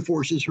Ukrainian Air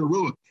Force is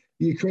heroic.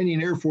 The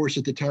Ukrainian Air Force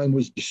at the time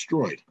was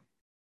destroyed.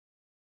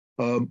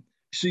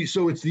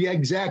 So it's the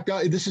exact,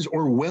 this is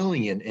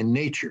Orwellian in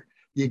nature,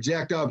 the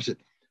exact opposite.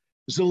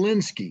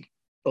 Zelensky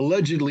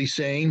allegedly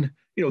saying,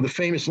 the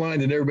famous line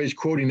that everybody's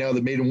quoting now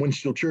that made him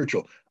Winston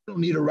Churchill, I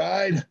don't need a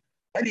ride,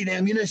 I need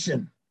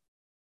ammunition.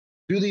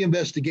 Do the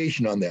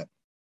investigation on that.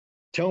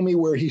 Tell me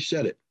where he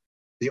said it.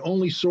 The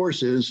only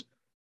source is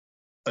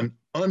an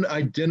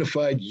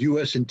unidentified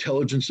U.S.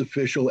 intelligence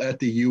official at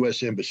the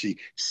U.S. Embassy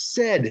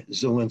said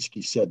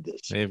Zelensky said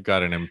this. They've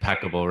got an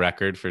impeccable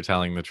record for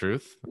telling the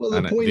truth. Well,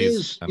 the point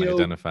is,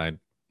 unidentified.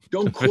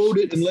 Don't quote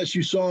it unless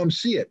you saw him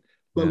see it.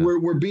 But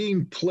we're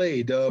being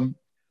played. The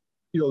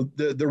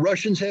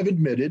Russians have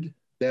admitted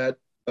that,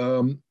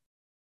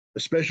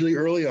 especially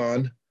early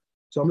on,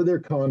 some of their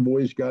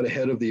convoys got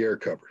ahead of the air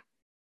cover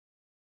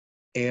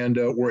and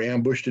were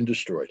ambushed and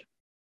destroyed.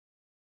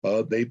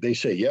 They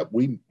say, yep,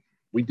 we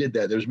did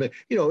that. There's been,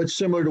 it's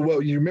similar to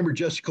what you remember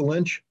Jessica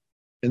Lynch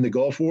in the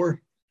Gulf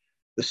War,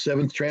 the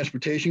 7th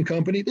Transportation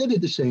Company. They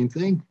did the same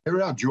thing. They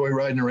were out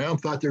joyriding around,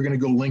 thought they were going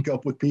to go link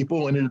up with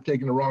people, ended up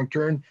taking the wrong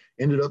turn,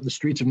 ended up in the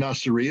streets of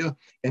Nasiriyah,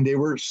 and they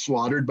were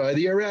slaughtered by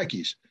the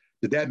Iraqis.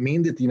 Did that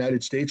mean that the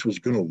United States was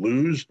going to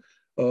lose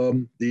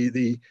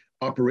the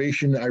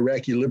Operation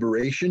Iraqi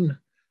Liberation?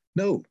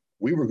 No,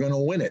 we were going to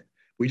win it.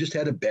 We just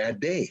had a bad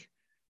day.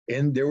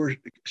 And there were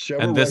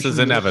several. And this is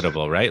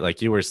inevitable, right?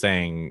 Like you were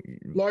saying,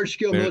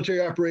 large-scale military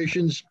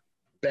operations,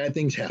 bad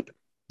things happen.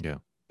 Yeah.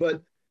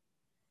 But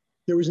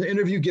there was an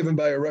interview given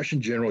by a Russian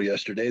general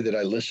yesterday that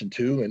I listened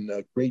to in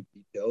great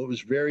detail. It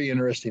was a very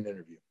interesting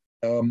interview.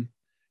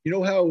 You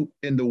know how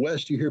in the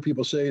West you hear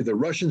people say the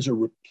Russians are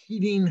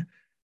repeating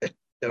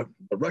the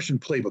Russian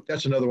playbook?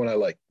 That's another one I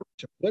like.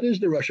 What is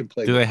the Russian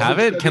playbook? Do they have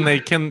it?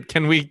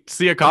 Can we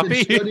see a copy?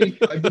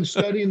 I've been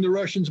studying the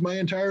Russians my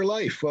entire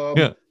life.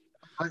 Yeah.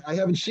 I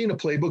haven't seen a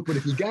playbook, but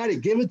if you got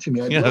it, give it to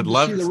me. I'd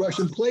love to see the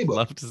Russian playbook.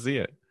 Love to see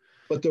it.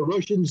 But the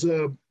Russians,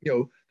 the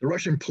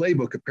Russian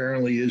playbook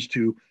apparently is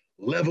to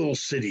level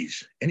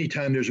cities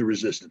anytime there's a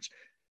resistance.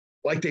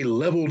 Like they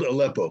leveled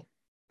Aleppo.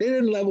 They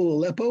didn't level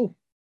Aleppo.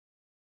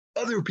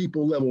 Other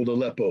people leveled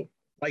Aleppo,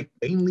 like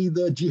mainly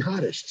the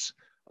jihadists.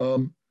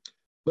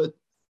 But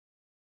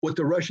what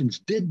the Russians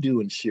did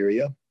do in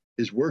Syria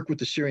is work with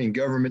the Syrian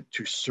government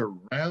to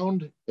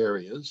surround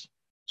areas,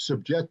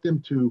 subject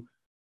them to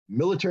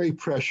military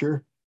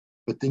pressure,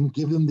 but then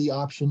give them the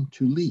option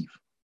to leave.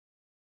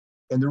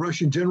 And the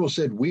Russian general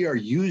said, we are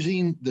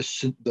using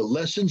the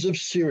lessons of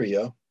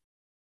Syria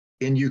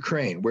in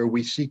Ukraine, where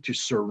we seek to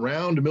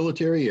surround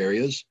military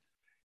areas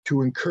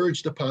to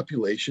encourage the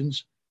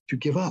populations to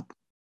give up.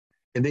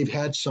 And they've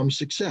had some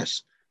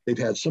success. They've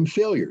had some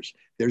failures.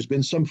 There's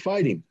been some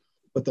fighting.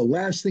 But the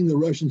last thing the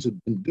Russians have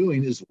been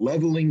doing is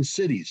leveling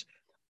cities.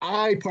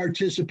 I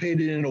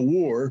participated in a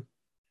war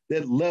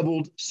that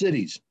leveled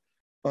cities.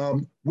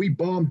 We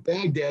bombed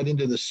Baghdad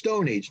into the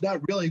Stone Age,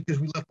 not really because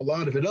we left a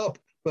lot of it up,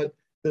 but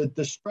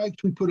the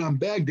strikes we put on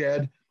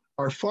Baghdad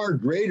are far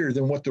greater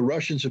than what the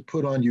Russians have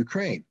put on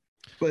Ukraine.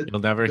 But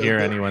you'll never hear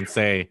anyone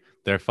say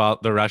the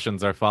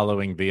Russians are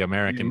following the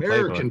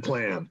American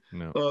plan.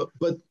 No.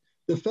 But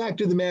the fact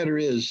of the matter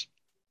is,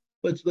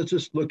 let's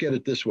just look at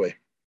it this way.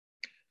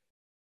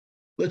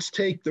 Let's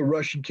take the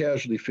Russian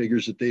casualty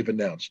figures that they've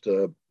announced.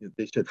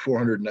 They said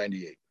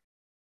 498.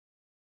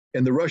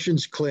 And the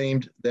Russians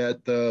claimed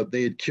that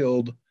they had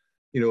killed,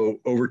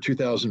 over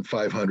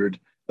 2,500.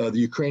 The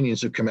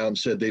Ukrainians have come out and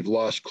said they've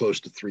lost close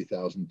to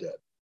 3,000 dead.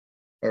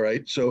 All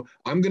right. So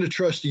I'm going to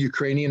trust the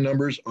Ukrainian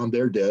numbers on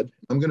their dead.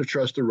 I'm going to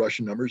trust the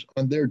Russian numbers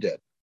on their dead.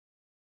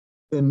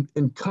 In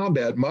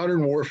combat,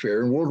 modern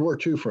warfare, in World War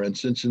II, for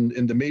instance,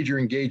 in the major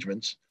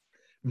engagements,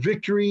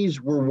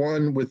 Victories were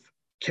won with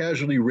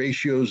casualty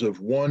ratios of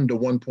 1 to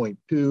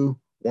 1.2,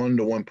 1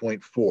 to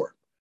 1.4.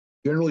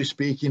 Generally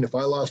speaking, if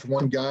I lost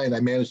one guy and I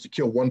managed to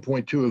kill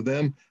 1.2 of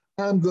them,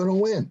 I'm going to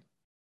win.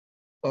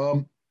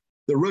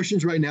 The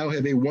Russians right now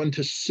have a 1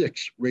 to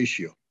 6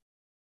 ratio.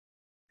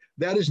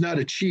 That is not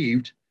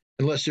achieved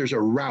unless there's a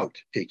rout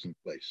taking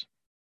place.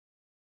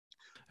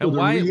 And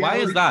why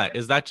is that?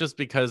 Is that just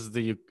because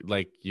the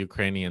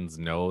Ukrainians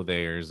know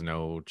there's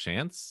no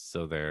chance,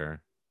 so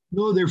they're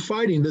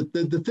fighting.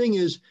 The thing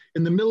is,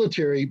 in the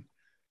military,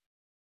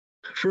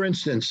 for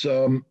instance,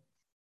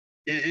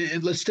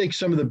 let's take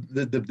some of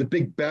the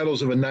big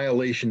battles of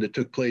annihilation that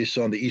took place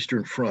on the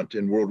Eastern Front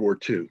in World War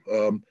II.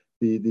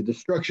 The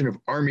destruction of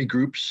Army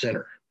Group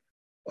Center.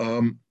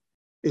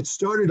 It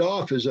started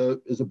off as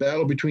a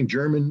battle between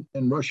German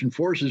and Russian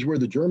forces, where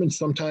the Germans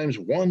sometimes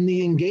won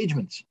the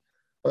engagements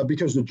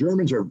because the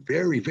Germans are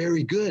very,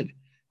 very good,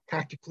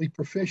 tactically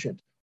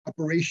proficient,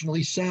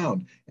 operationally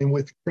sound, and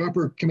with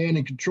proper command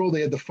and control, they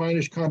had the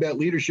finest combat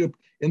leadership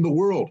in the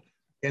world,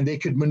 and they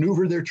could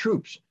maneuver their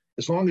troops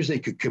as long as they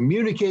could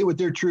communicate with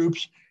their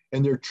troops,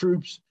 and their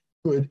troops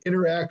could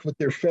interact with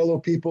their fellow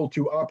people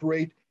to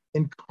operate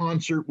in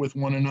concert with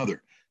one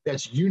another.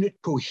 That's unit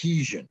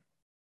cohesion.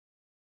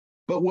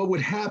 But what would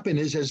happen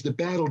is, as the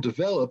battle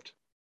developed,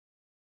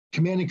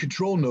 command and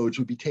control nodes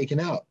would be taken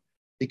out.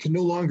 They could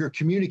no longer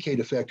communicate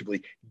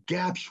effectively.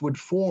 Gaps would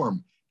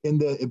form in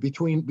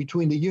between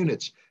the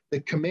units. The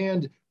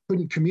command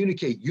couldn't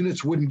communicate.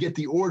 Units wouldn't get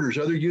the orders.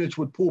 Other units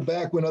would pull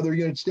back when other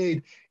units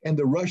stayed, and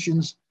the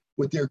Russians,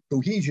 with their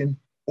cohesion,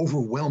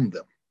 overwhelmed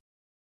them.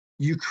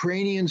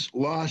 Ukrainians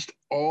lost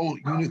all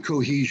unit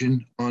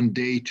cohesion on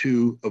day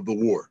 2 of the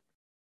war.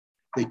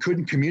 They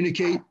couldn't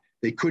communicate.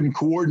 They couldn't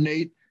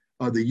coordinate.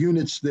 The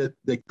units that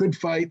could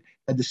fight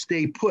had to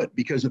stay put,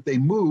 because if they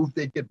moved,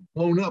 they'd get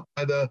blown up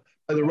by the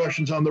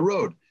Russians on the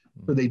road.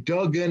 So they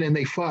dug in and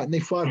they fought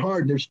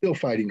hard, and they're still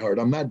fighting hard.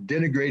 I'm not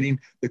denigrating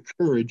the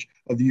courage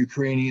of the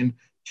Ukrainian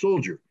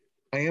soldier.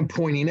 I am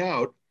pointing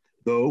out,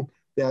 though,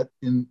 that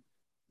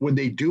when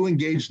they do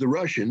engage the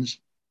Russians,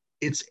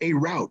 it's a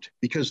rout,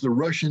 because the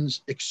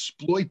Russians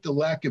exploit the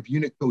lack of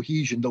unit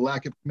cohesion, the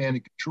lack of command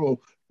and control,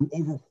 to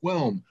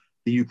overwhelm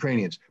the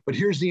Ukrainians. But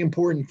here's the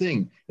important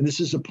thing, and this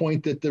is a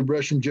point that the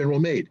Russian general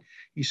made.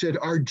 He said,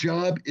 our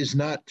job is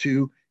not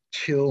to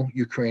kill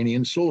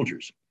Ukrainian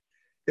soldiers.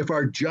 If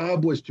our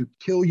job was to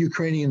kill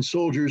Ukrainian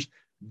soldiers,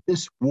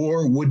 this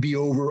war would be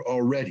over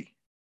already.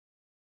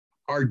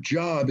 Our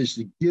job is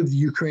to give the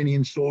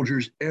Ukrainian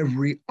soldiers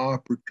every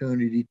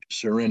opportunity to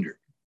surrender,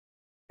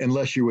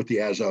 unless you're with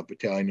the Azov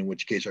battalion, in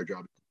which case our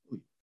job is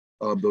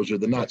complete. Those are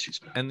the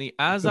Nazis. And the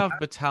Azov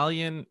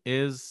battalion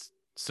is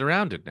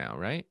surrounded now,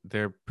 right?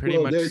 They're pretty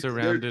much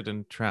surrounded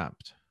and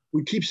trapped.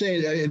 We keep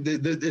saying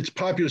it's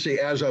popular to say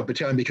Azov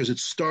battalion because it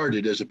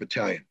started as a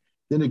battalion.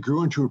 Then it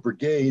grew into a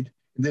brigade,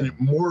 and then it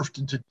morphed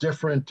into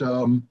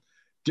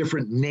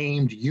different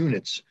named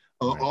units,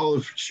 all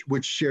of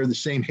which share the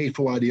same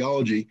hateful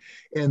ideology.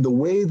 And the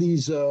way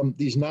these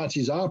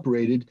Nazis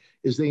operated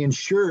is they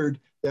ensured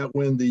that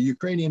when the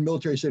Ukrainian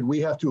military said, we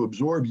have to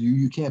absorb you,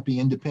 you can't be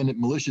independent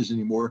militias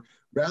anymore,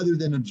 rather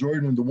than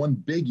absorbing them into one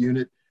big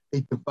unit,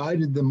 they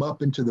divided them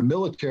up into the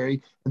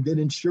military and then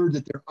ensured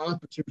that their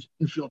officers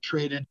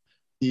infiltrated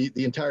the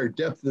entire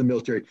depth of the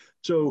military.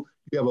 So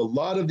you have a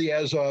lot of the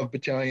Azov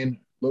battalion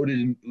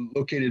located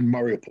in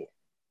Mariupol.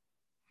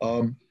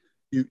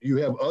 You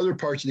have other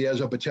parts of the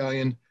Azov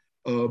battalion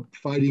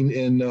fighting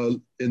in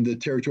the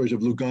territories of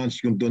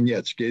Lugansk and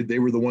Donetsk. They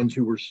were the ones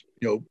who were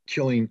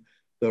killing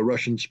the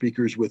Russian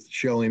speakers with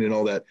shelling and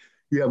all that.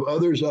 You have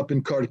others up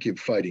in Kharkiv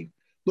fighting.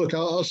 Look,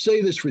 I'll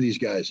say this for these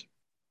guys: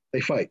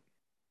 they fight.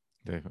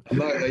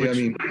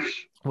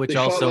 Which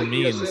also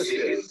means,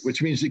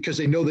 which means because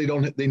they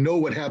know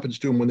what happens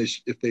to them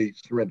if they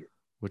surrender.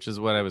 Which is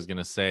what I was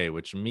gonna say.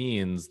 Which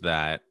means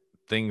that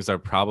things are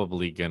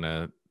probably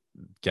gonna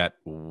get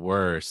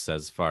worse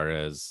as far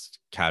as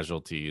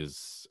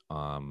casualties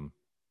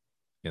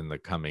in the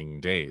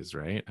coming days,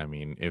 right? I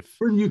mean, if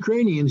for the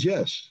Ukrainians,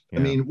 yes. Yeah.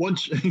 I mean,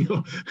 once in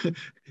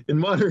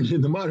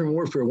the modern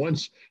warfare,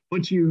 once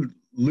you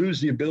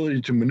lose the ability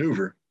to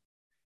maneuver,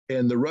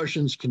 and the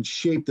Russians can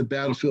shape the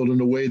battlefield in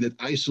a way that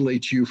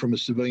isolates you from a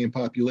civilian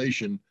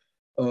population,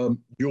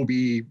 you'll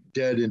be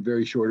dead in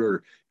very short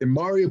order. In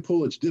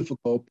Mariupol, it's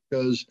difficult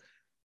because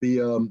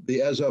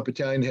the Azov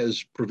battalion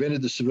has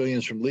prevented the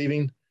civilians from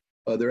leaving.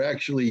 They're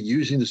actually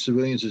using the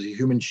civilians as a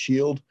human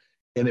shield,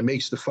 and it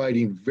makes the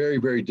fighting very,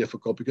 very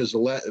difficult because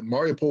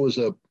Mariupol is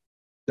a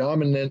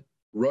dominant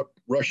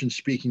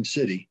Russian-speaking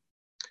city.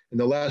 And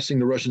the last thing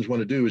the Russians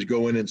want to do is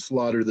go in and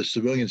slaughter the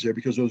civilians there,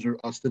 because those are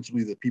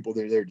ostensibly the people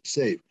they're there to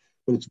save.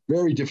 But it's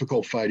very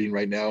difficult fighting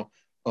right now.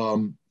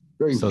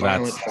 Very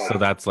violent fighting. So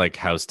that's like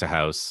house to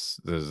house.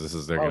 They're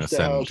going to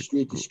send house,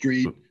 street to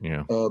street.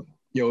 Yeah.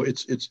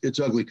 It's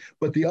ugly.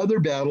 But the other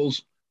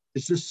battles,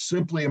 it's just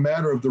simply a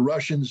matter of the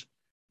Russians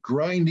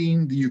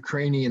grinding the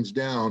Ukrainians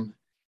down.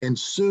 And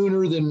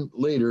sooner than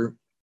later,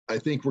 I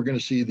think we're going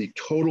to see the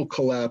total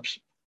collapse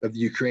of the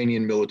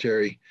Ukrainian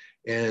military.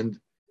 And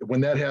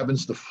when that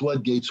happens, the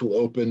floodgates will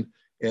open,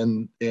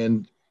 and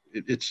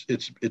it's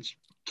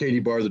Katie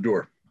bar the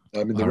door.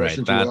 I mean, the All right,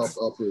 Russians are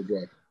off for a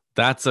drive.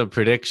 that's a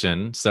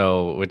prediction.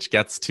 So, which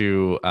gets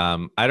to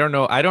I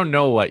don't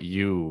know what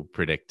you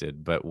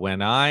predicted, but when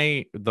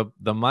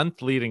the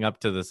month leading up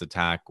to this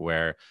attack,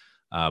 where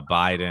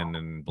Biden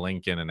and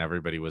Blinken and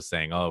everybody was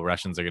saying, "Oh,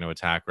 Russians are going to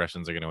attack,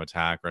 Russians are going to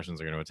attack, Russians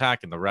are going to attack,"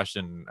 and the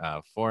Russian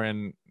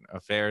Foreign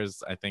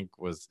Affairs, I think,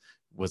 was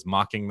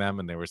mocking them,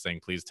 and they were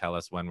saying, "Please tell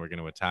us when we're going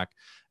to attack."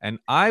 And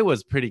I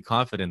was pretty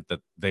confident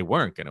that they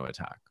weren't going to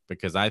attack,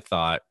 because I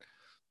thought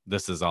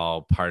this is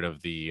all part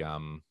of the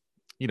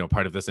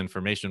part of this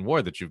information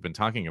war that you've been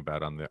talking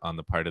about on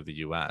the part of the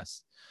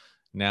US.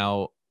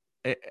 Now,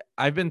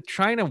 I've been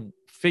trying to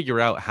figure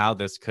out how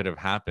this could have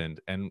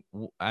happened, and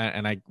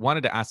I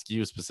wanted to ask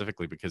you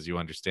specifically because you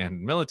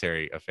understand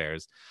military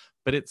affairs,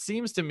 but it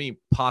seems to me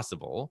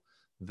possible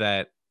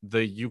that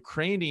the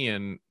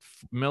Ukrainian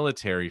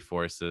military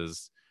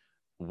forces,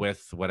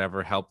 with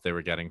whatever help they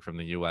were getting from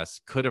the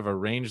US, could have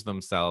arranged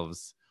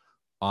themselves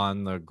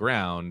on the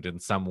ground in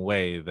some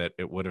way that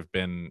it would have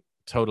been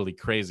totally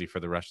crazy for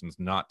the Russians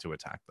not to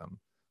attack them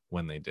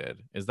when they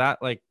did. Is that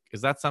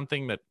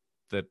something that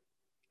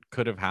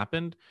could have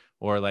happened?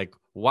 Or like,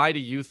 why do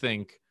you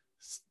think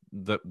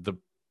the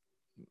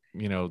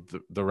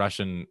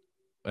Russian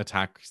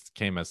attack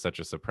came as such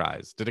a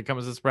surprise? Did it come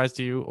as a surprise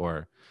to you,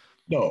 or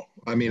no?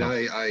 I mean, no?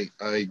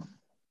 I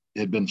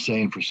had been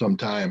saying for some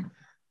time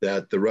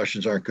that the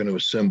Russians aren't going to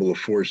assemble a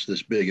force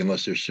this big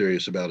unless they're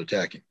serious about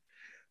attacking.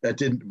 That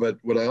didn't. But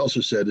what I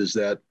also said is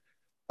that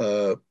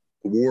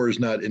war is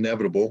not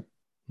inevitable.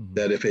 Mm-hmm.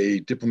 That if a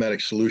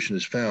diplomatic solution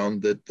is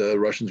found, that the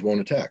Russians won't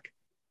attack.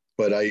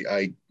 But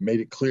I made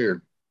it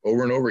clear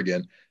over and over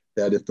again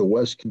that if the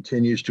West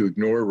continues to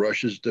ignore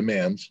Russia's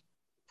demands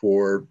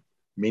for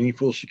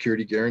meaningful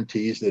security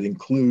guarantees that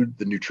include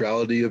the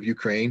neutrality of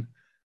Ukraine,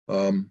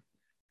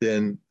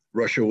 then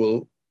Russia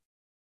will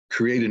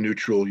create a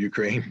neutral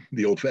Ukraine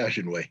the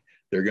old-fashioned way.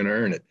 They're going to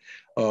earn it.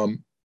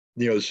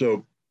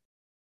 So,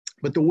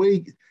 but the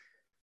way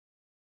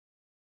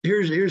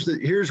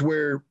here's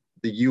where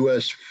the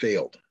U.S.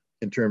 failed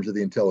in terms of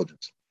the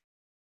intelligence.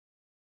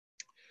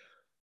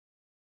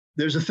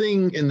 There's a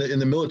thing in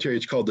the military.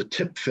 It's called the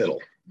tip fiddle.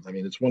 I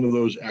mean, it's one of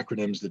those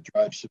acronyms that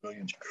drive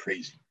civilians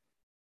crazy,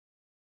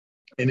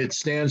 and it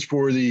stands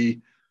for the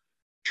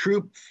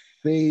troop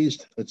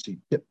phased. Let's see,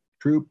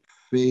 troop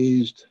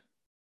phased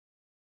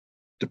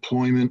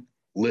deployment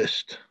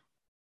list.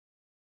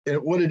 And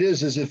what it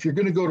is if you're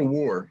going to go to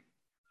war,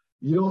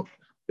 you don't.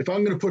 If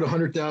I'm going to put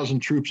 100,000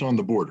 troops on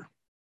the border,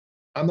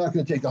 I'm not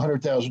going to take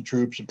 100,000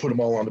 troops and put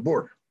them all on the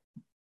border.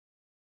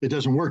 It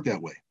doesn't work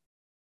that way.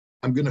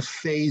 I'm going to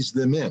phase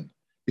them in,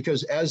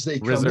 because as they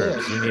come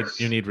in,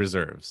 you need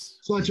reserves.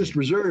 It's not just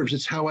reserves;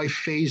 it's how I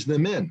phase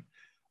them in.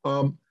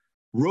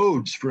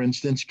 Roads, for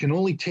instance, can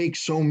only take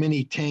so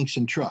many tanks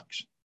and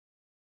trucks,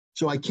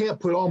 so I can't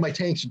put all my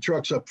tanks and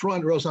trucks up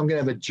front, or else I'm going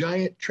to have a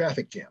giant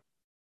traffic jam.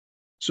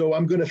 So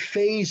I'm going to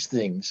phase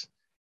things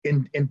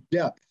in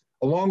depth,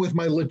 along with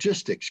my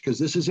logistics, because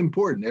this is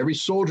important. Every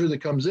soldier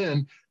that comes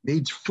in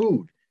needs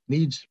food,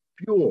 needs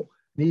fuel,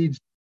 needs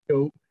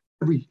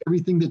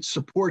everything that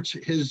supports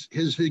his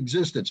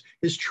existence.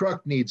 His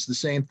truck needs the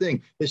same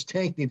thing. His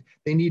tank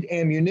they need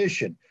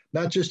ammunition,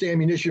 not just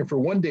ammunition for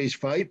one day's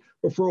fight,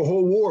 but for a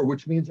whole war,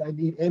 which means I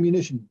need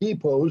ammunition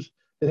depots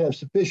that have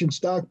sufficient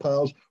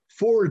stockpiles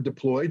forward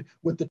deployed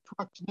with the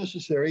trucks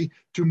necessary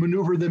to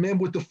maneuver them in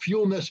with the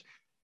fuel necessary.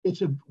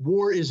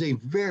 War is a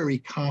very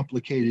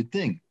complicated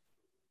thing.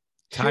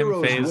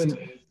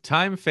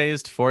 Time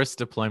phased force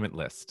deployment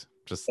list.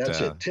 Just that's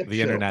it.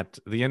 The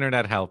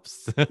internet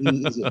helps.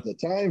 The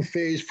time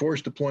phase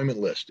force deployment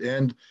list.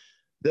 And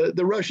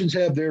the Russians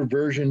have their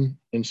version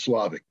in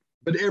Slavic,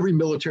 but every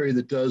military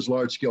that does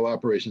large scale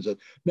operations does.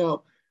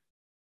 Now,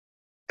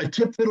 a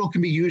tip fiddle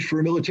can be used for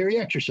a military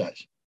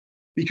exercise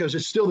because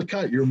it's still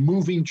you're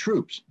moving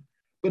troops.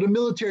 But a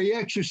military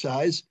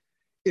exercise,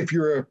 if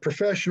you're a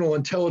professional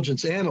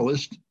intelligence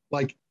analyst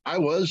like I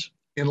was,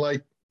 and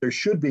like there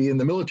should be in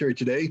the military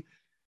today,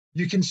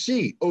 you can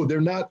see,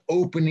 they're not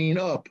opening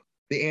up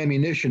the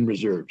ammunition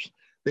reserves.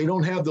 They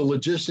don't have the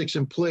logistics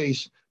in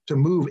place to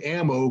move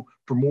ammo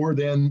for more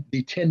than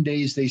the 10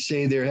 days they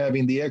say they're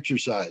having the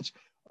exercise.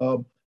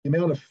 The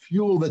amount of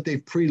fuel that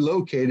they've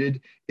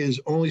pre-located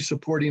is only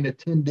supporting a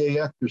 10-day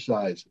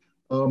exercise.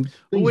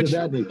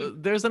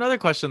 There's another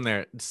question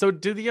there. So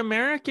do the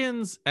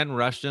Americans and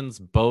Russians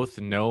both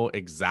know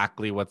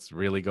exactly what's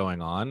really going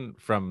on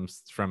from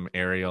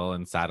aerial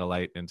and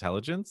satellite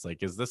intelligence?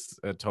 Like, is this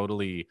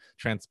totally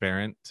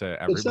transparent to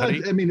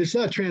everybody? It's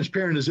not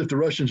transparent as if the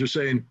Russians are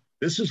saying,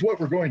 this is what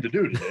we're going to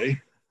do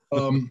today.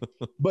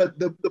 But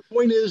the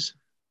point is,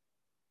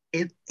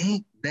 it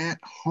ain't that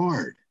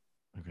hard.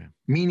 Okay.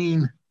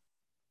 Meaning,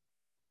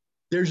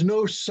 there's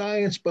no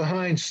science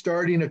behind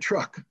starting a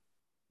truck.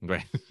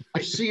 Right.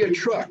 I see a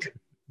truck.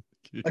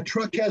 A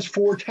truck has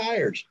 4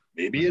 tires.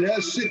 Maybe it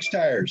has 6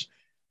 tires.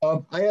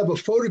 I have a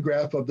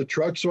photograph of the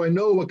truck, so I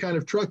know what kind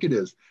of truck it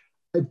is.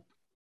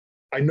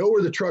 I know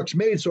where the truck's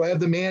made, so I have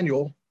the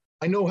manual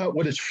I know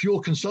what its fuel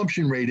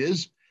consumption rate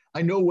is.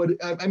 I know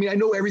I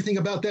know everything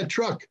about that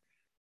truck.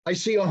 I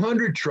see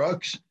 100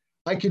 trucks.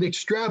 I can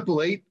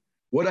extrapolate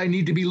what I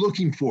need to be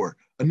looking for.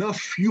 Enough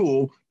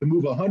fuel to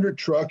move 100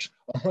 trucks,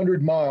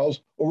 100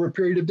 miles over a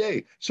period of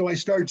day. So I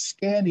start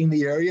scanning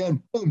the area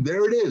and boom,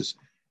 there it is.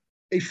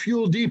 A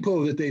fuel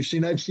depot that they've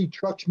seen. I've seen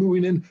trucks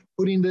moving in,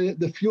 putting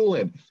the fuel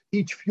in.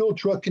 Each fuel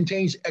truck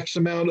contains X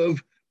amount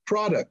of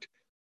product.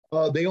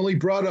 They only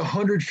brought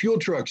 100 fuel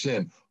trucks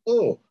in.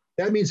 Oh,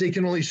 that means they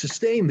can only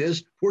sustain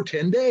this for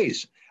 10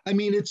 days. I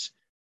mean,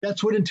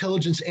 that's what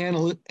intelligence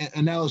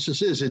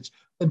analysis is.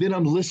 And then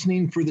I'm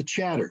listening for the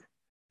chatter.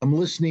 I'm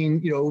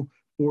listening,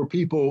 for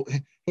people.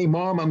 Hey,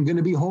 Mom, I'm going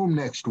to be home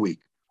next week,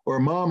 or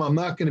Mom, I'm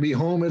not going to be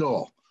home at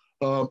all.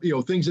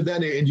 Things of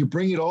that nature, and you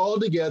bring it all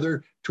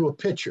together to a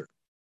picture.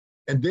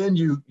 And then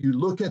you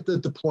look at the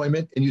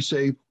deployment and you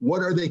say,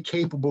 what are they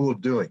capable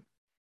of doing?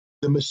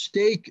 The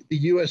mistake the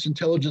U.S.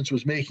 intelligence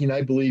was making,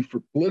 I believe,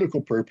 for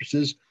political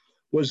purposes,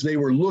 was they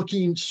were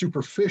looking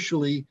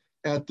superficially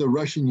at the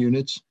Russian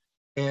units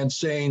and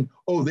saying,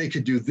 oh, they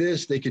could do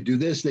this, they could do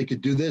this, they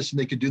could do this, and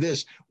they could do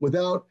this,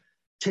 without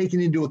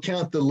taking into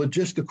account the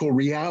logistical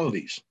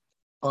realities.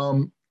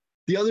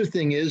 The other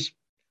thing is,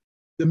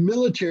 the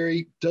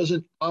military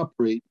doesn't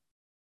operate,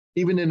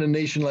 even in a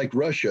nation like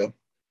Russia,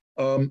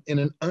 in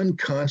an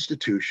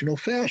unconstitutional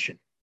fashion.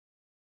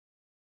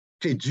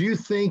 Okay, do you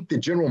think that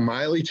General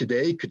Miley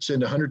today could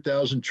send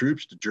 100,000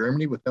 troops to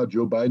Germany without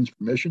Joe Biden's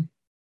permission?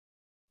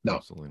 No,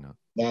 absolutely not.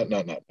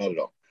 Not at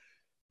all.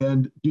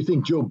 And do you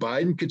think Joe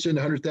Biden could send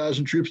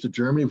 100,000 troops to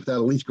Germany without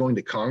at least going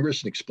to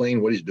Congress and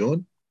explain what he's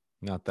doing?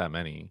 Not that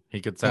many.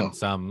 He could send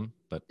some,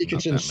 but he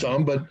could send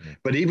some, but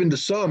even to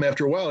some,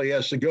 after a while, he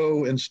has to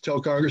go and tell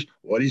Congress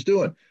what he's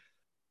doing.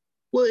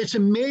 Well, it's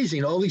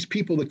amazing. All these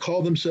people that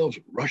call themselves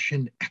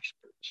Russian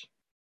experts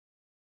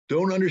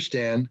don't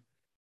understand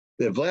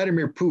that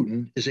Vladimir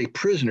Putin is a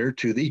prisoner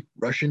to the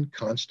Russian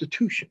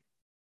Constitution.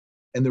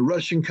 And the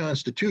Russian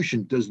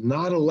Constitution does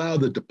not allow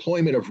the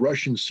deployment of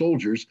Russian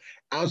soldiers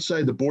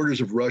outside the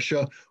borders of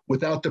Russia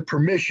without the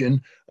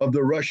permission of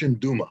the Russian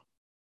Duma.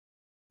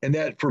 And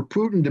that for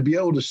Putin to be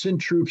able to send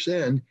troops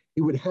in,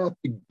 he would have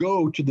to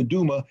go to the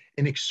Duma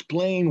and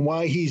explain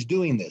why he's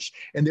doing this.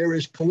 And there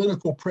is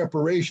political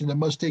preparation that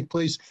must take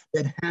place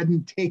that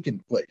hadn't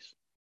taken place.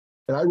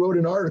 And I wrote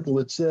an article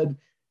that said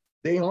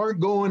they aren't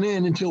going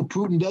in until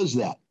Putin does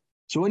that.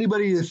 So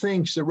anybody that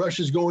thinks that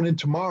Russia's going in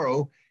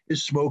tomorrow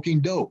is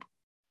smoking dope.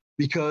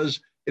 Because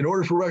in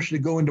order for Russia to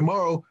go in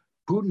tomorrow,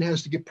 Putin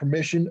has to get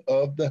permission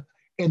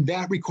and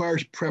that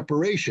requires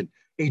preparation,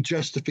 a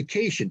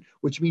justification,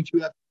 which means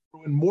you have to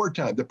throw in more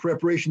time. The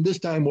preparation this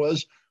time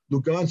was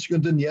Lugansk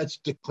and Donetsk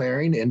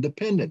declaring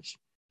independence.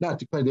 Not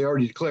declared, they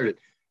already declared it,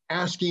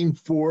 asking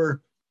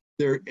for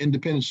their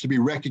independence to be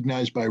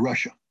recognized by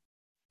Russia.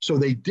 So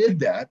they did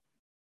that,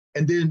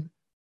 and then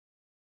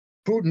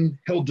Putin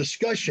held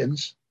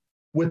discussions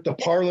with the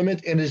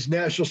parliament and his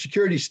national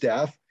security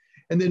staff,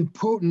 and then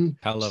Putin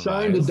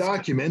signed a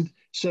document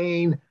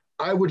saying,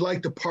 I would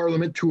like the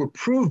parliament to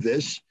approve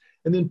this,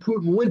 and then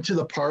Putin went to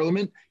the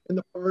parliament, and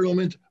the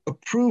parliament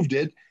approved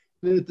it.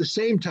 And at the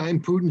same time,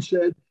 Putin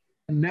said,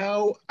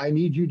 now I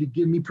need you to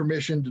give me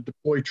permission to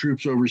deploy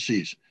troops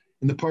overseas.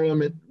 And the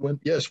parliament went,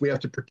 yes, we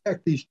have to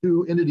protect these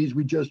two entities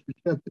we just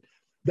protected.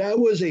 That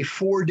was a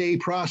 4-day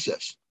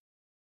process.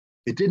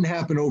 It didn't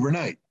happen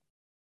overnight.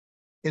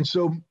 And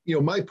so,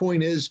 my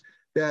point is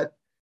that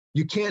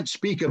you can't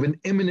speak of an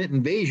imminent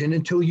invasion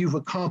until you've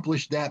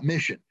accomplished that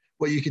mission.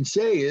 What you can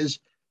say is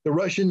the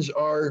Russians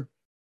are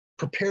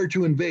prepared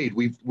to invade.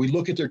 We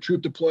look at their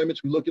troop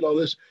deployments, we look at all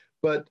this,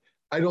 but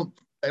I don't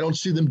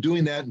see them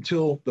doing that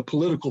until the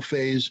political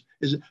phase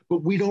is.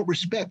 But we don't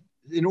respect.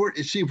 In order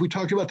to see, if we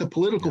talked about the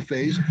political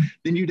phase,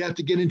 then you'd have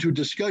to get into a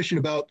discussion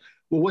about,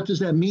 well, what does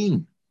that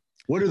mean?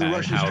 What are the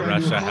Russians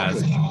trying to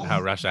accomplish?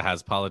 How Russia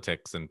has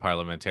politics and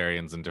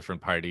parliamentarians and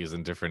different parties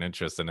and different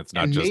interests, and it's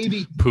not just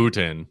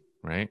Putin,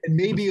 right? And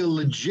maybe a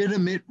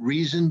legitimate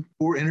reason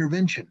for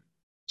intervention,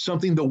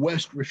 something the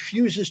West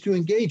refuses to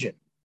engage in.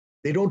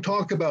 They don't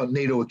talk about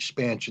NATO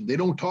expansion. They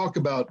don't talk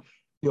about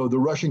the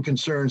Russian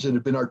concerns that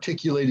have been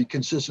articulated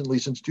consistently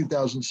since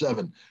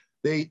 2007.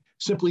 They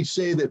simply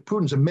say that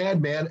Putin's a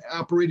madman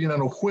operating on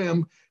a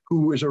whim,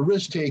 who is a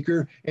risk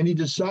taker, and he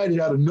decided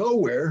out of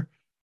nowhere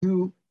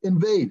to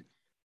invade.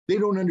 They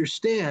don't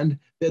understand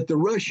that the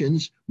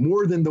Russians,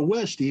 more than the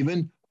West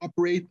even,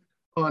 operate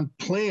on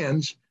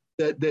plans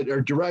that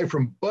are derived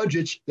from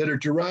budgets, that are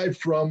derived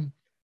from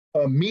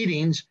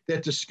meetings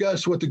that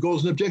discuss what the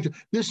goals and objectives.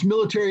 This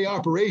military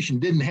operation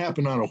didn't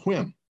happen on a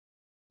whim.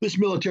 This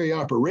military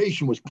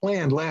operation was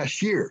planned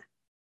last year,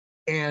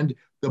 and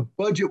the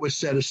budget was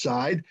set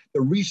aside,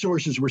 the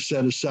resources were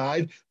set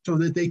aside so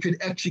that they could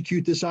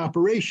execute this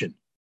operation.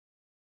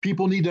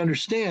 People need to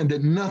understand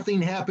that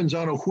nothing happens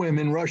on a whim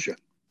in Russia.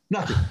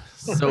 Nothing.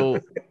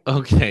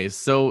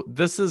 So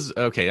this is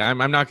okay. I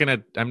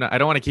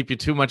don't want to keep you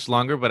too much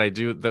longer, but I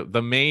do.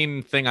 The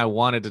main thing I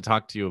wanted to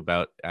talk to you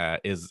about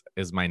is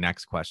my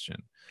next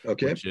question.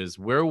 Okay. Which is,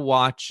 we're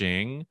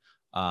watching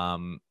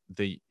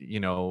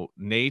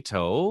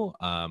NATO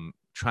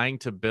trying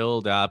to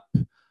build up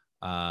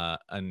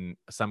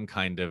some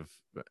kind of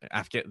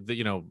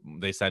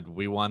they said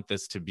we want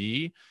this to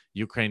be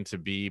Ukraine to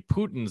be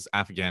Putin's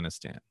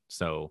Afghanistan.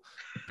 So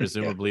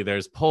presumably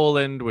there's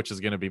Poland, which is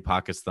going to be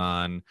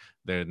Pakistan.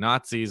 There are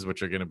Nazis,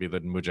 which are going to be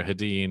the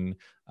Mujahideen,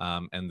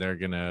 and they're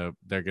gonna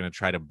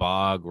try to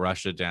bog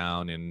Russia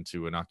down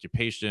into an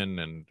occupation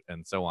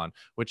and so on.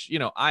 Which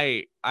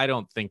I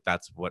don't think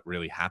that's what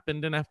really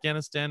happened in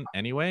Afghanistan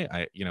anyway.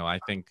 I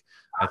think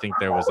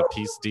there was a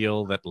peace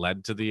deal that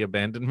led to the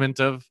abandonment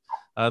of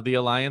the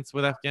alliance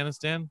with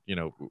Afghanistan.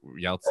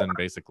 Yeltsin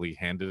basically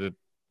handed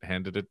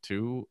it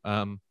to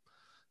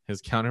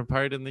his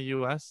counterpart in the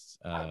U.S.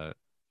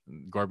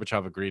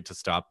 Gorbachev agreed to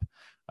stop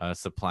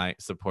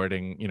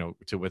supporting,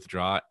 to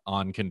withdraw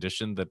on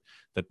condition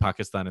that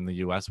Pakistan and the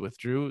U.S.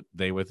 withdrew.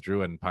 They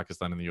withdrew, and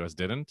Pakistan and the U.S.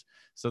 didn't.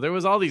 So there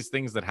was all these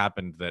things that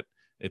happened that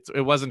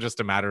it wasn't just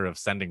a matter of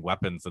sending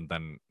weapons and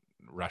then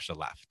Russia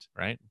left,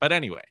 right? But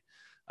anyway,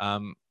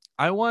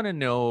 I want to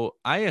know.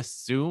 I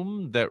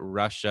assume that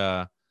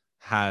Russia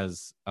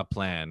has a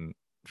plan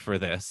for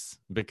this,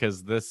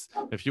 because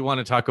if you want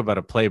to talk about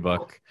a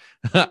playbook,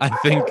 I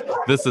think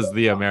this is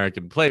the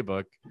American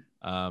playbook.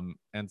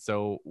 And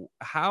so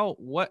how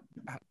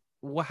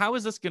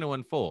is this going to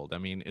unfold? I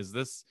mean,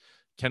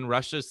 can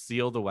Russia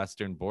seal the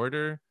Western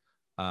border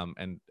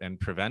and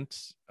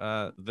prevent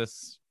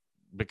this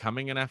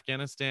becoming an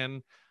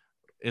Afghanistan?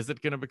 Is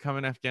it going to become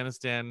an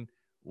Afghanistan?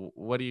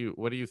 What do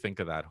you think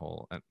of that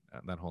whole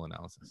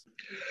analysis?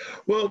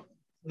 Well,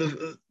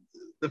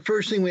 the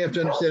first thing we have to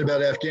understand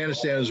about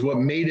Afghanistan is what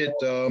made it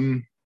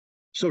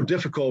so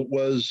difficult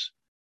was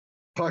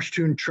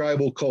Pashtun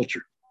tribal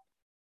culture.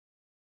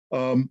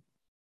 The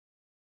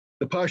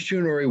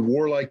Pashtun are a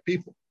warlike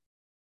people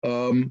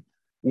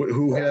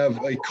who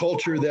have a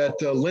culture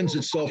that lends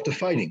itself to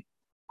fighting.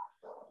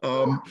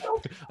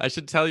 I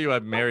should tell you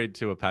I'm married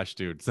to a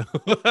Pashtun. So.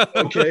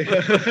 Okay.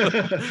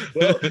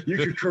 Well, you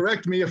could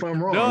correct me if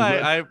I'm wrong. No,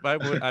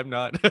 I'm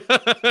not.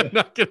 I'm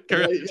not going to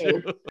correct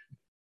you.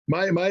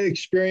 My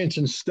experience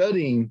in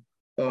studying,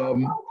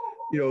 the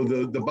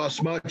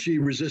Basmachi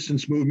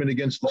resistance movement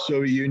against the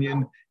Soviet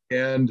Union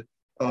and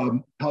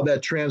how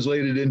that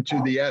translated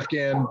into the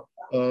Afghan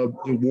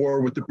the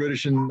war with the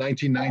British in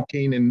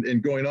 1919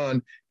 and going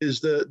on, is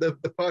the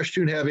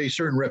Pashtun have a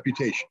certain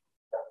reputation.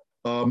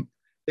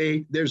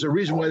 There's a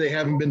reason why they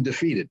haven't been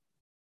defeated,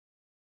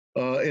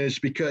 and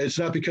it's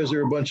not because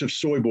they're a bunch of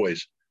soy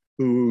boys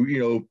who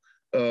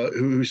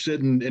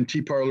sit in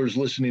tea parlors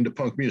listening to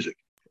punk music.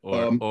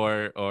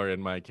 Or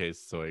in my case,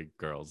 soy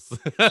girls.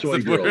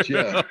 Soy girls,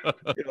 yeah.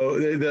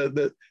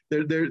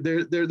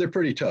 They're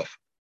pretty tough.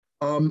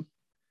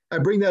 I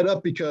bring that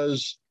up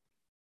because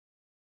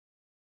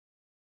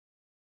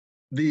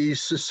the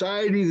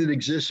society that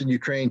exists in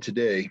Ukraine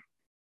today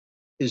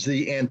is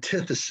the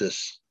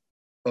antithesis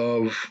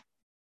of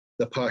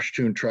the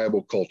Pashtun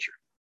tribal culture.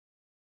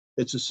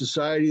 It's a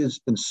society that's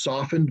been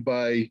softened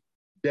by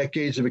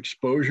decades of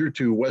exposure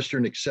to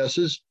Western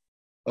excesses.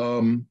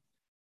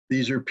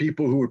 These are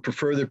people who would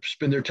prefer to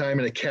spend their time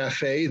in a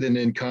cafe than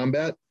in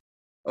combat.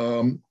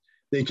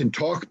 They can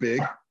talk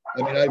big.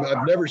 I mean,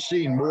 I've never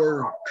seen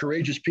more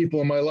courageous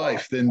people in my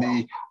life than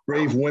the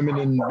brave women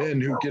and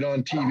men who get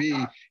on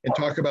TV and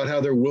talk about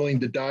how they're willing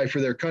to die for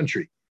their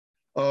country.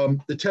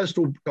 The test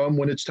will come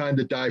when it's time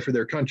to die for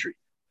their country.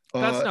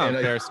 That's not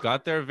fair,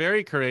 Scott. There are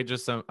very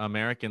courageous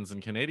Americans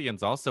and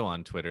Canadians also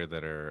on Twitter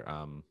that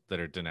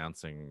are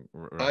denouncing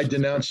Russia's I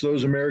denounce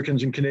those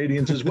Americans and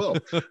Canadians as well.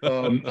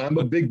 I'm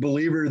a big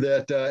believer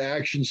that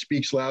action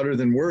speaks louder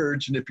than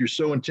words. And if you're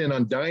so intent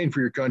on dying for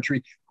your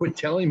country, quit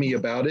telling me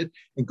about it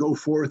and go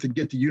forth and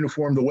get the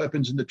uniform, the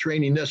weapons, and the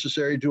training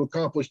necessary to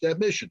accomplish that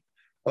mission.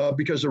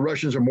 Because the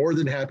Russians are more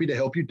than happy to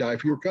help you die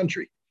for your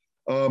country.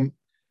 What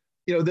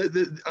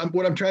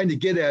I'm trying to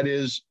get at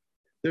is,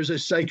 there's a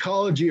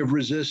psychology of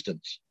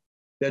resistance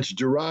that's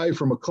derived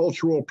from a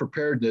cultural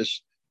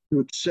preparedness to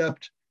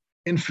accept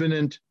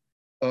infinite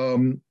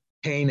pain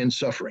and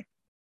suffering.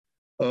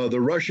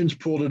 The Russians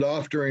pulled it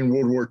off during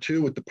World War II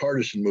with the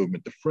partisan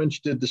movement. The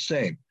French did the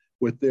same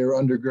with their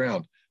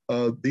underground.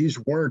 These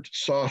weren't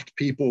soft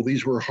people.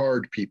 These were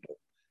hard people.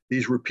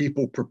 These were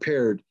people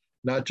prepared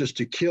not just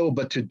to kill,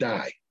 but to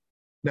die.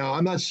 Now,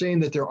 I'm not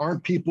saying that there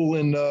aren't people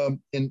in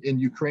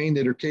Ukraine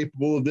that are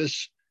capable of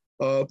this.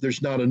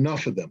 There's not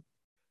enough of them.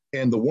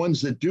 And the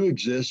ones that do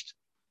exist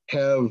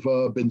have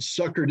been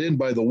suckered in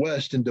by the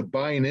West into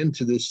buying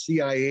into this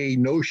CIA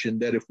notion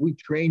that if we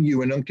train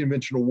you in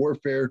unconventional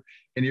warfare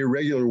and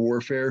irregular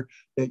warfare,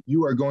 that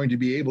you are going to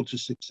be able to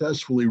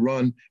successfully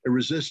run a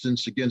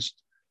resistance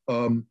against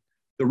the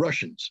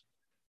Russians.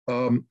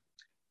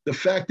 The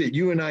fact that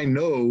you and I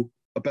know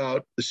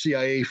about the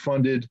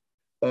CIA-funded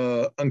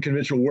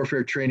unconventional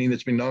warfare training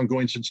that's been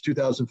ongoing since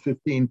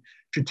 2015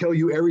 should tell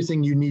you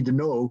everything you need to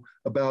know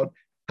about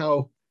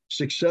how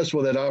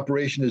successful that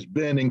operation has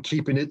been in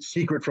keeping it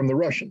secret from the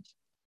Russians.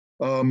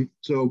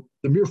 So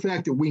the mere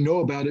fact that we know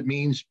about it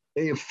means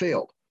they have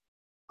failed.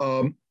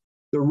 The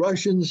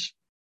Russians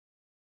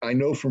I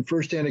know from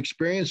firsthand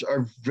experience,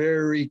 are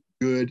very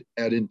good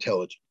at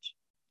intelligence.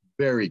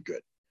 Very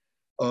good.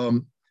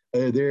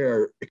 They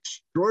are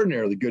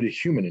extraordinarily good at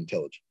human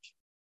intelligence.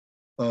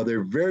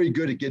 They're very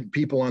good at getting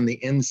people on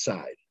the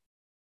inside.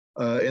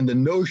 And the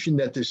notion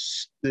that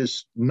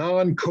this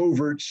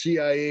non-covert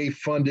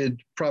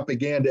CIA-funded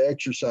propaganda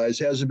exercise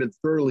hasn't been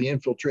thoroughly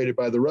infiltrated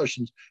by the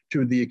Russians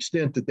to the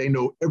extent that they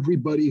know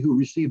everybody who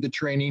received the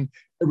training,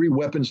 every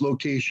weapons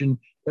location,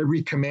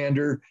 every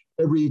commander,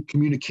 every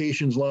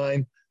communications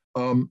line,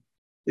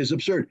 is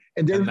absurd.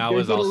 And that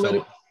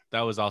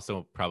was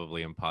also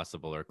probably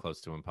impossible or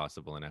close to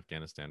impossible in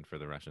Afghanistan for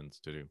the Russians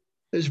to do.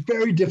 It's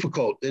very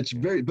difficult.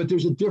 But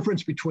there's a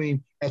difference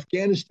between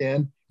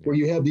Afghanistan, where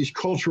you have these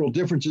cultural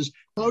differences.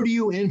 How do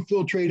you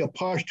infiltrate a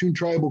Pashtun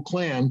tribal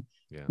clan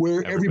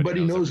where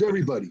everybody knows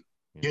everybody?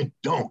 Yeah. You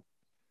don't.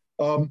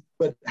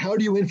 But how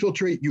do you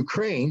infiltrate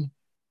Ukraine,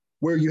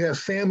 where you have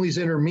families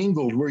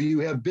intermingled, where you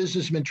have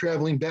businessmen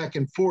traveling back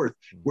and forth,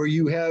 where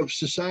you have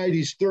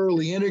societies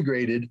thoroughly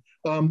integrated?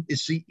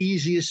 It's the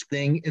easiest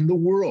thing in the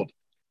world.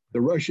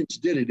 The Russians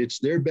did it. It's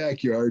their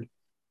backyard.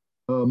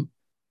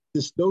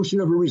 This notion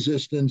of a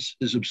resistance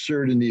is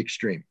absurd in the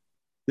extreme.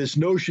 This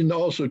notion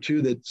also,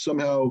 too, that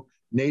somehow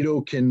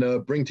NATO can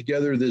bring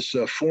together this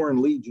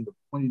foreign legion of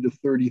 20 to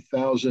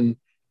 30,000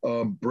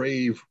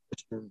 brave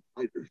Western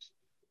fighters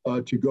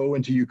to go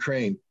into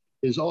Ukraine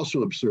is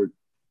also absurd.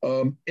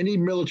 Any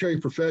military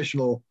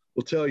professional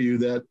will tell you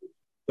that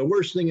the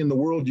worst thing in the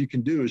world you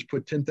can do is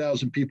put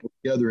 10,000 people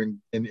together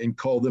and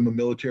call them a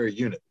military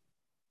unit.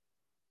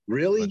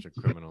 Really? A bunch of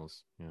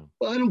criminals. Yeah.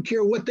 Well, I don't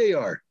care what they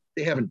are.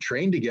 They haven't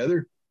trained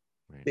together.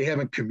 Right. They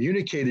haven't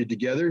communicated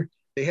together.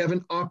 They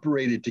haven't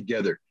operated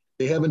together.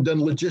 They haven't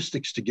done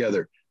logistics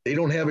together. They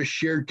don't have a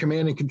shared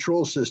command and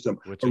control system,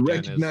 a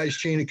recognized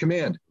chain of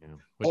command. Yeah.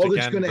 All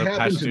that's going to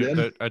happen to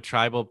them. A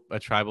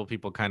tribal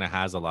people kind of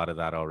has a lot of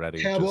that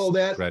already. Have all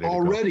that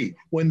already.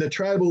 When the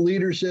tribal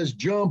leader says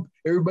jump,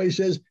 everybody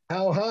says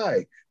how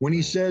high. When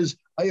he says,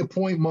 I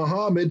appoint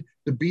Muhammad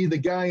to be the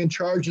guy in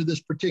charge of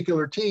this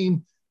particular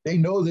team, they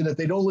know that if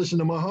they don't listen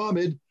to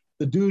Muhammad,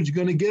 the dude's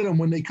going to get them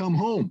when they come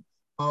home.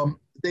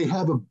 They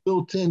have a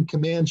built-in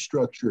command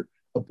structure,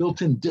 a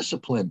built-in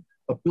discipline,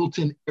 a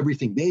built-in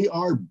everything. They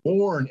are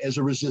born as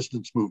a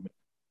resistance movement,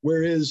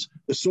 whereas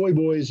the soy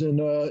boys in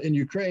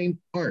Ukraine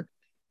aren't.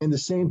 And the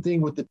same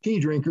thing with the tea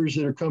drinkers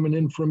that are coming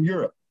in from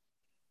Europe.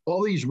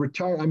 All these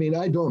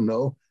I don't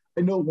know.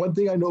 I know one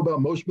thing I know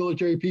about most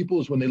military people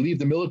is when they leave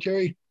the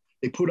military,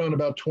 they put on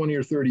about 20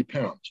 or 30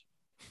 pounds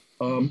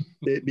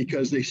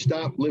because they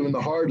stop living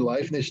the hard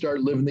life and they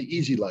start living the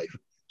easy life.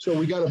 So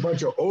we got a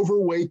bunch of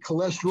overweight,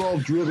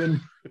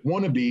 cholesterol-driven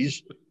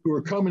wannabes who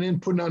are coming in,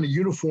 putting on a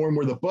uniform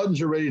where the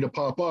buttons are ready to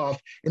pop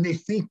off, and they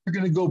think they're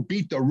going to go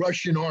beat the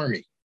Russian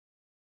army.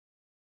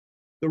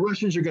 The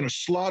Russians are going to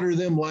slaughter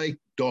them like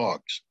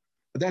dogs.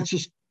 But that's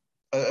just,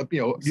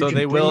 So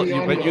they will,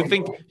 but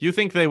you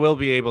think they will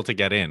be able to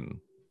get in?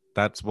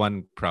 That's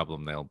one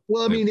problem.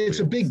 It's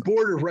a big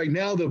border right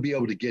now. They'll be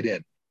able to get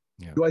in.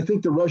 Yeah. Do I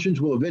think the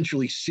Russians will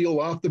eventually seal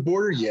off the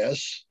border?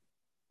 Yes.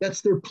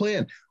 That's their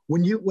plan.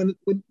 When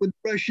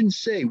Russians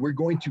say we're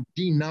going to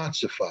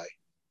denazify,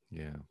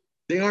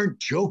 they aren't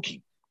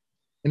joking.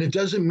 And it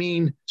doesn't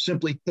mean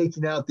simply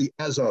taking out the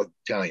Azov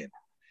battalion.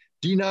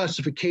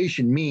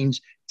 Denazification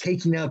means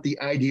taking out the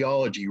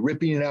ideology,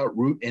 ripping it out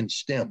root and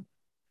stem.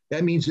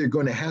 That means they're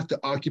going to have to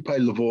occupy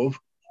Lvov.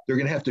 They're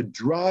going to have to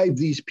drive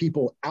these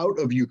people out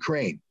of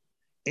Ukraine,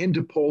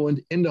 into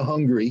Poland, into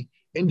Hungary,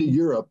 into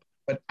Europe,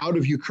 but out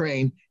of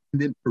Ukraine,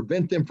 and then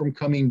prevent them from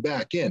coming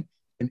back in.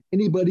 And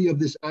anybody of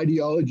this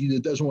ideology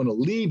that doesn't want to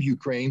leave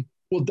Ukraine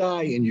will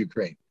die in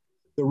Ukraine.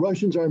 The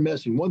Russians are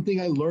messing. One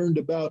thing I learned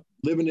about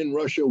living in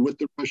Russia with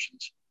the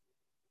Russians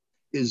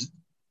is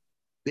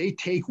they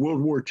take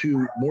World War II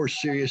more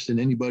serious than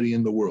anybody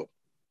in the world.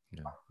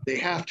 Yeah. They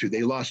have to.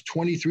 They lost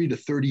 23 to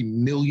 30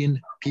 million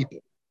people.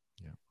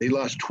 Yeah. They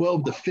lost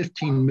 12 to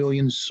 15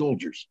 million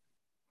soldiers,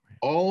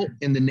 all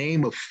in the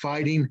name of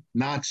fighting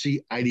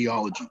Nazi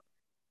ideology.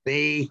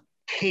 They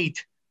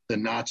hate the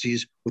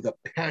Nazis with a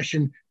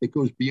passion that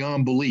goes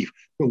beyond belief.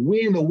 But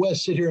we in the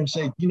West sit here and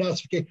say,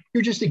 denazification,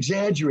 you're just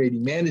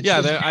exaggerating, man.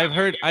 I've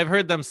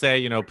heard them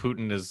say,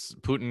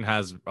 Putin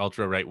has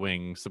ultra right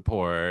wing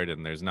support,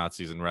 and there's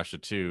Nazis in Russia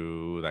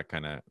too, that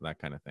kind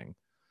of thing.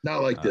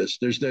 Not like this.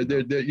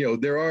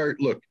 There are.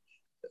 Look,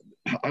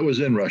 I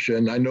was in Russia,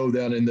 and I know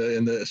that in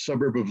the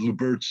suburb of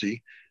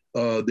Lubertsy,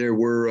 there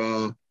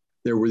were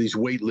these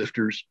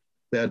weightlifters,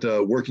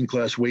 that working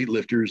class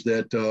weightlifters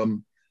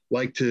that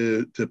like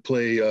to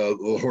play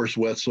horse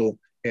wetzel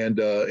and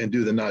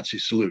do the Nazi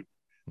salute.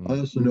 I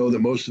also know that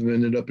most of them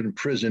ended up in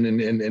prison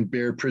and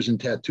bear prison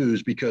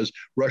tattoos because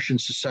Russian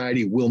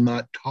society will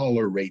not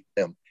tolerate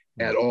them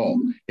at all.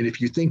 And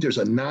if you think there's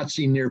a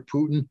Nazi near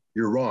Putin,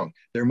 you're wrong.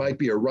 There might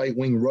be a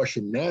right-wing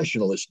Russian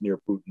nationalist near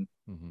Putin,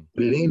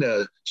 but it ain't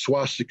a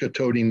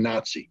swastika-toting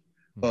Nazi.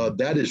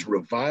 That is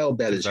reviled.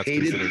 That is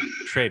hated.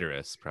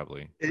 Traitorous,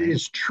 probably. It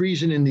is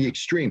treason in the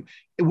extreme,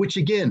 which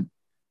again,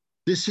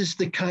 this is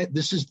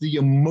the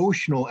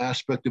emotional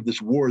aspect of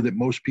this war that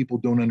most people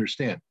don't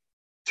understand.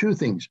 Two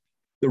things.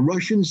 The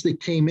Russians that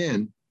came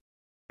in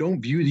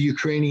don't view the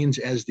Ukrainians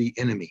as the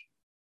enemy.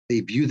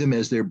 They view them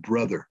as their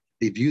brother.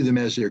 They view them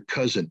as their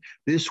cousin.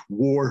 This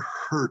war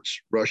hurts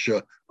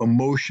Russia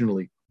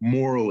emotionally,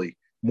 morally,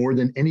 more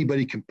than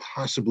anybody can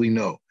possibly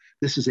know.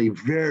 This is a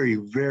very,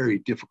 very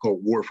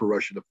difficult war for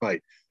Russia to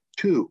fight.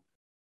 Two,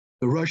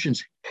 the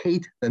Russians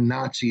hate the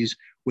Nazis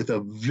with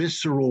a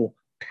visceral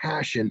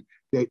passion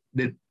that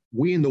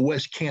we in the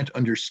West can't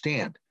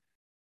understand.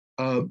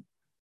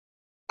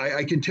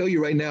 I can tell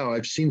you right now,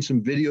 I've seen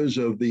some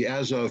videos of the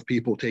Azov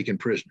people taken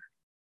prisoner,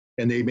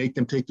 and they make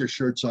them take their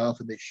shirts off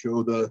and they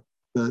show the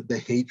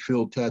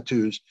hate-filled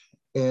tattoos.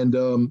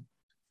 And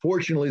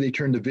fortunately, they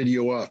turned the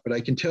video off. But I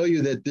can tell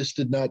you that this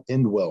did not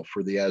end well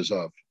for the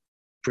Azov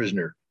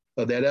prisoner.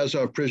 That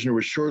Azov prisoner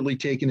was shortly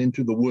taken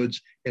into the woods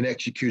and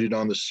executed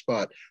on the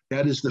spot.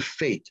 That is the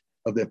fate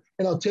of them.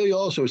 And I'll tell you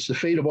also, it's the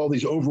fate of all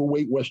these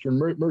overweight Western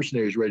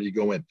mercenaries ready to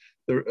go in.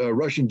 The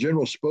Russian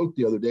general spoke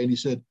the other day and he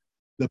said,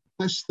 the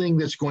best thing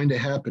that's going to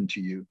happen to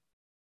you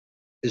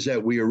is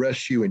that we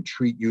arrest you and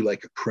treat you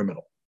like a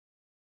criminal.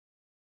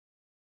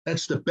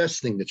 That's the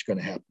best thing that's going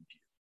to happen to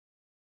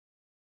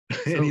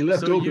you. And he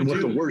left open what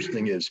the worst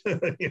thing is.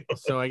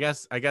 So I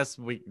guess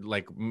we,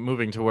 like,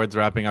 moving towards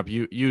wrapping up,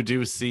 you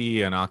do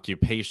see an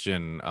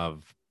occupation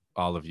of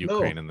all of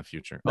Ukraine in the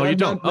future. Oh, you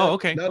don't?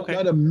 Okay.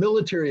 Not a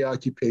military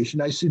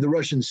occupation. I see the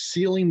Russians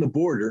sealing the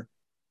border,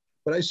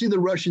 but I see the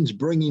Russians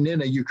bringing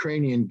in a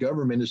Ukrainian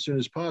government as soon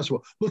as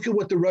possible. Look at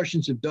what the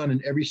Russians have done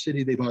in every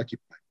city they've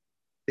occupied.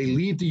 They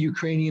leave the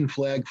Ukrainian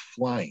flag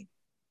flying.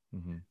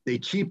 Mm-hmm. They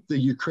keep the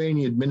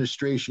Ukrainian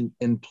administration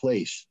in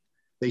place.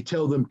 They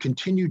tell them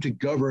continue to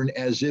govern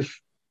as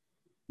if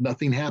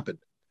nothing happened.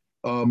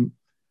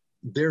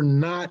 There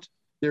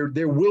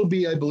will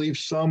be, I believe,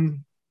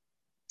 some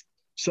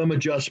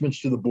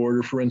adjustments to the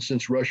border. For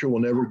instance, Russia will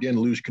never again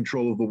lose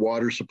control of the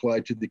water supply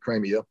to the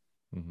Crimea.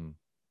 Mm-hmm.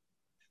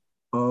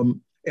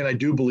 And I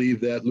do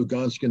believe that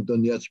Lugansk and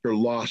Donetsk are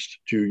lost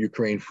to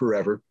Ukraine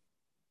forever.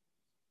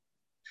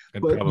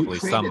 And but probably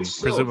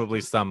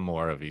presumably some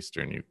more of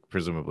Eastern.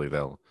 Presumably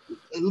they'll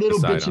little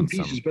bits and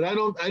pieces, but I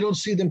don't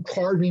see them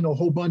carving a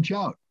whole bunch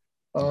out.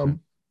 Okay.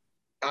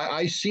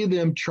 I see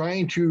them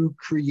trying to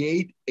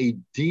create a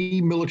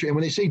demilitarized, and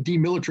when they say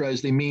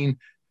demilitarized, they mean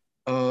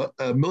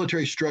a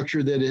military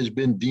structure that has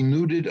been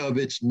denuded of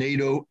its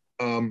NATO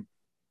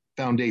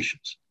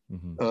foundations.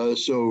 Mm-hmm.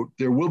 So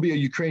there will be a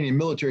Ukrainian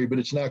military, but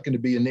it's not going to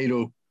be a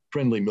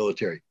NATO-friendly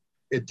military.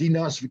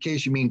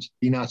 Denazification means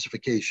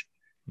denazification.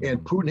 And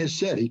Putin has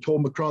said, he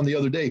told Macron the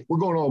other day, we're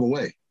going all the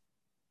way.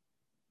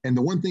 And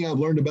the one thing I've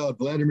learned about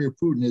Vladimir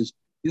Putin is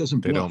he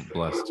doesn't bluff. They don't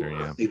bluster,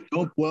 yeah. They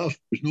don't bluff.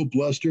 There's no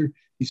bluster.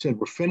 He said,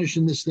 we're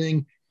finishing this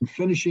thing. And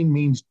finishing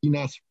means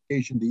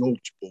denazification the old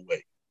school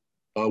way,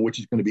 which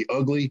is going to be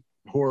ugly,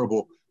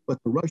 horrible. But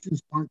the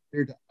Russians aren't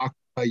there to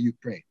occupy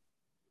Ukraine.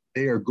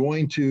 They are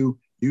going to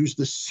use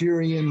the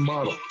Syrian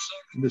model.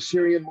 And the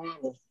Syrian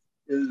model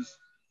is,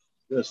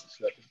 just a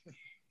second.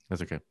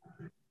 That's okay.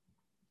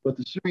 But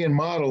the Syrian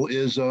model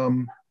is, I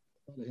thought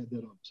I had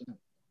that on sound.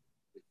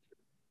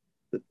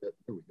 There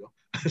we go.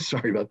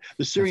 Sorry about that.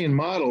 The Syrian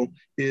model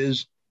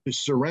is to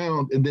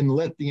surround and then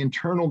let the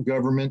internal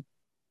government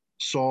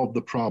solve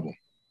the problem.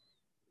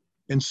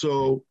 And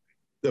so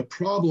the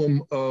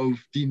problem of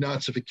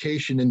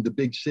denazification in the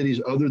big cities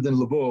other than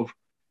Lvov,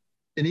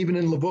 and even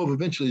in Lvov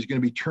eventually is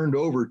going to be turned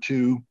over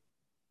to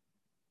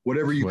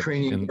whatever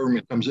Ukrainian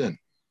government comes in.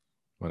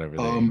 Whatever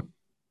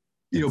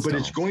they but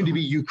it's going to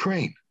be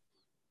Ukraine.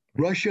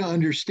 Russia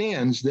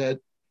understands that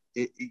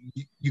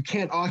you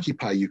can't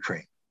occupy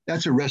Ukraine.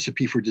 That's a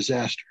recipe for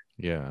disaster.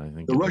 Yeah, I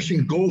think the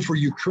Russian goal for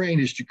Ukraine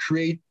is to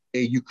create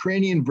a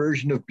Ukrainian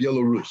version of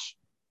Belarus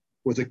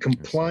with a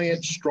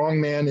compliant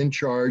strongman in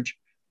charge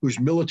whose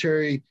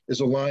military is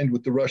aligned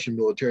with the Russian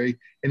military.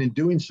 And in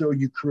doing so,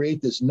 you create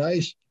this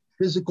nice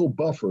physical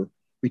buffer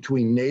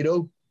between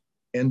NATO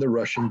and the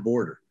Russian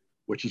border,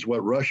 which is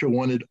what Russia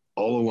wanted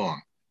all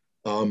along.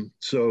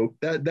 So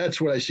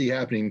that's what I see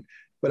happening.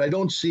 But I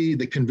don't see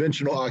the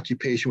conventional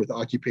occupation with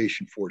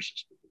occupation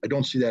forces. I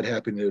don't see that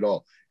happening at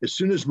all. As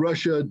soon as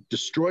Russia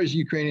destroys the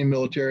Ukrainian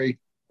military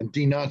and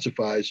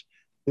denazifies,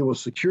 they will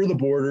secure the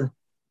border,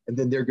 and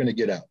then they're going to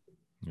get out.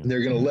 Yeah. And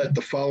they're going to let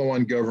the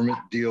follow-on government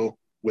deal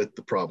with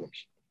the problems.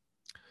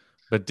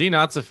 But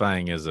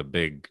denazifying is a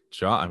big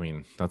job. I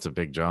mean, that's a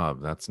big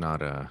job. That's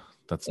not a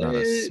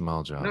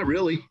small job. Not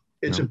really.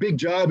 It's a big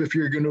job if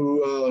you're going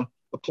to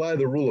apply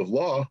the rule of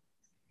law.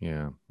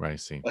 Yeah, right. I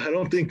see. I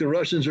don't think the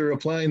Russians are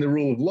applying the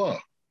rule of law.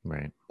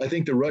 Right. I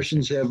think the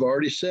Russians have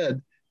already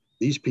said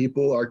these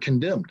people are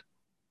condemned.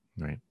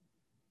 Right.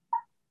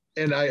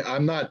 And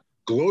I'm not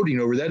gloating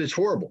over that. It's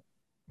horrible.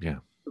 Yeah.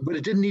 But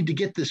it didn't need to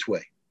get this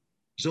way.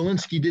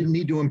 Zelensky didn't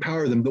need to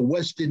empower them. The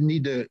West didn't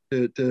need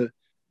to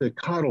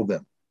coddle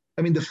them.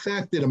 I mean, the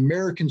fact that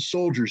American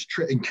soldiers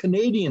and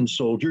Canadian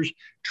soldiers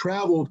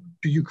traveled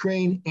to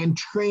Ukraine and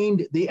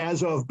trained the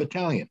Azov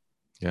battalion.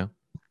 Yeah.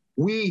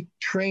 We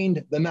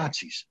trained the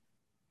Nazis.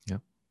 Yeah.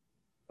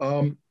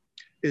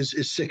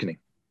 is sickening,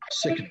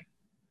 sickening.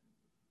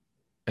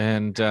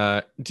 And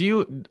do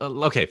you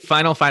okay,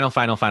 final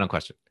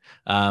question.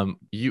 Do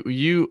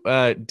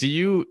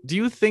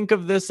you think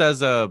of this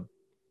as a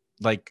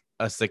like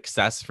a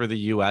success for the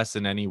US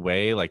in any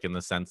way, like in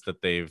the sense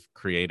that they've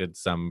created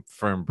some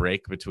firm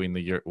break between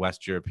the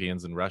West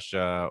Europeans and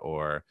Russia,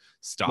 or No,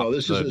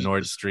 stopped the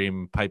Nord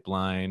Stream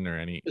pipeline, or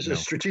any? This is a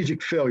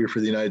strategic failure for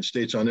the United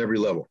States on every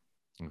level.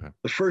 Okay.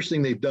 The first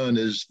thing they've done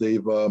is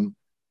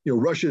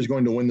Russia is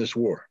going to win this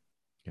war.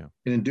 Yeah.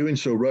 And in doing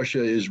so,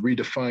 Russia is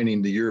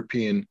redefining the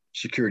European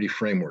security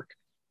framework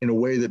in a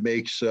way that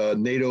makes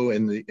NATO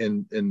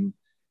and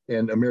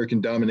American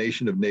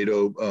domination of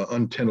NATO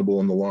untenable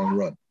in the long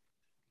run.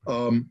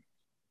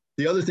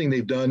 The other thing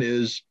they've done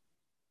is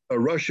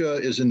Russia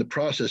is in the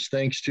process,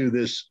 thanks to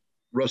this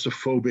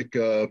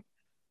Russophobic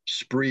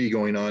spree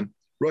going on.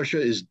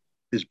 Russia is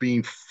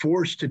being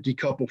forced to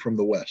decouple from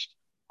the West.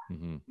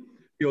 Mm-hmm.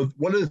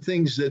 One of the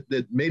things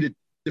that made it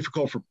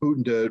difficult for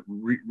Putin to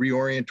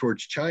reorient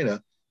towards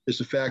China is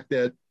the fact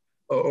that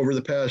over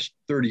the past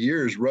 30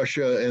 years,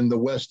 Russia and the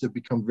West have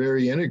become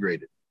very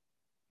integrated.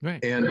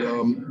 Right.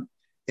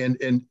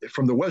 And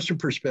from the Western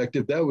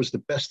perspective, that was the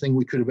best thing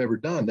we could have ever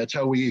done. That's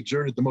how we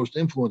exerted the most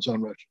influence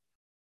on Russia.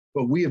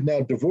 But we have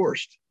now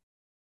divorced,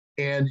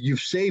 and you've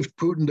saved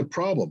Putin the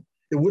problem.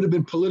 It would have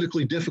been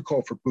politically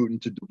difficult for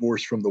Putin to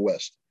divorce from the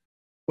West,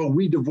 but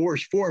we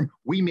divorced for him.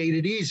 We made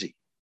it easy.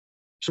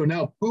 So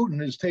now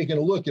Putin is taking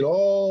a look at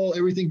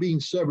everything being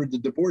severed, the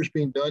divorce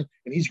being done,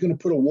 and he's going to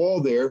put a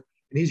wall there,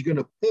 and he's going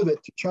to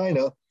pivot to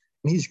China,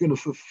 and he's going to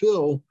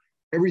fulfill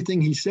everything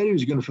he said he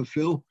was going to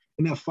fulfill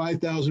in that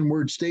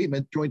 5,000-word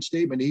joint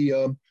statement he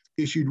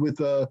issued with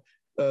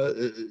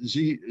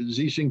Xi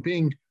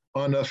Jinping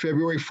on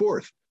February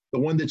 4th, the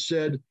one that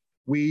said,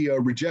 we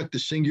reject the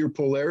singular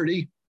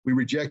polarity, we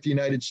reject the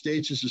United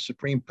States as a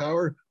supreme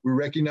power, we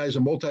recognize a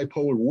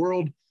multipolar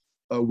world,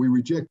 we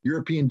reject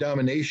European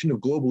domination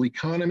of global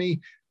economy.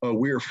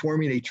 We are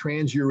forming a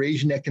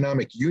trans-Eurasian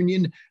economic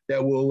union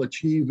that will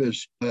achieve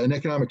an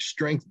economic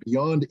strength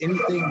beyond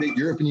anything that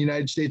Europe and the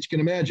United States can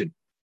imagine.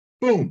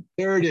 Boom,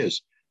 there it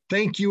is.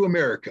 Thank you,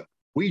 America.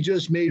 We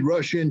just made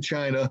Russia and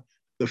China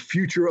the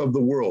future of the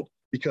world,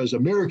 because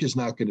America is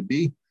not going to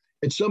be.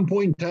 At some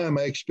point in time,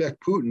 I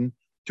expect Putin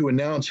to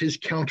announce his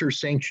counter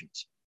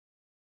sanctions,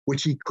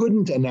 which he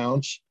couldn't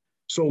announce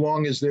so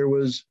long as there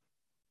was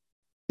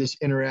this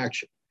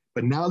interaction.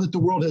 But now that the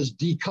world has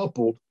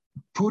decoupled,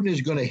 Putin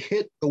is going to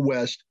hit the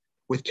West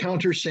with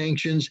counter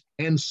sanctions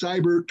and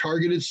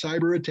targeted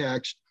cyber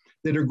attacks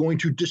that are going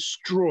to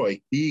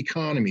destroy the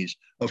economies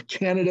of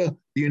Canada,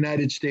 the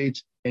United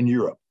States, and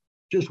Europe.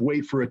 Just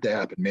wait for it to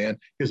happen, man,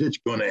 because it's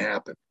going to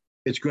happen.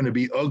 It's going to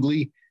be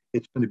ugly.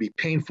 It's going to be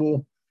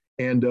painful.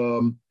 And,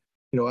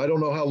 I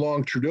don't know how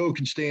long Trudeau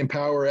can stay in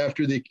power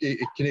after the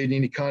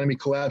Canadian economy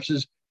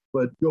collapses,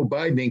 but Joe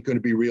Biden ain't going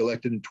to be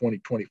reelected in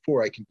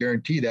 2024. I can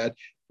guarantee that.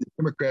 The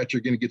Democrats are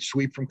going to get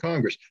swept from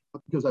Congress.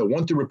 Not because I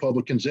want the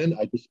Republicans in.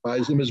 I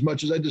despise them as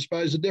much as I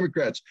despise the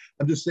Democrats.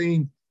 I'm just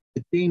saying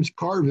that James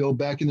Carville,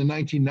 back in the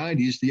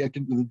 1990s,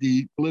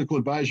 the political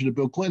advisor to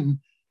Bill Clinton,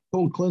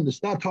 told Clinton to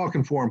stop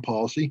talking foreign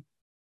policy.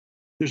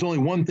 There's only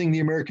one thing the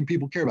American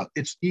people care about.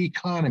 It's the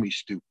economy,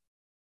 stupid.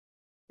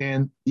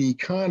 And the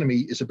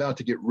economy is about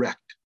to get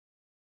wrecked.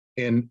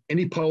 And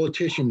any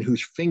politician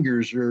whose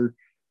fingers are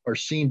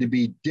seen to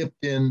be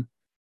dipped in,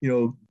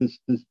 this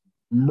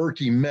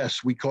murky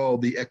mess we call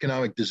the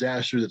economic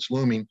disaster that's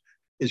looming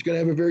is going to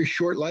have a very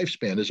short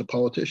lifespan as a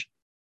politician.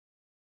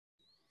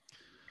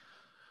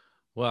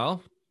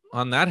 Well,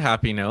 on that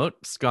happy note,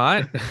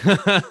 Scott,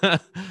 did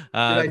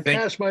I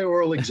pass my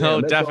oral exam?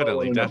 Oh,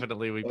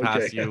 definitely. We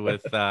pass you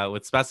with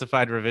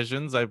specified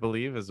revisions, I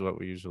believe, is what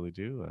we usually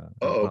do.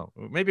 Well,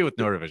 maybe with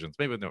no revisions.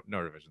 Maybe with no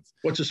revisions.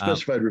 What's a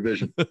specified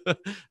revision?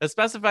 A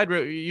specified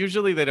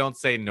usually they don't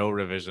say no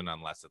revision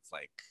unless it's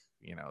like,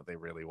 they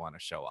really want to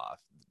show off.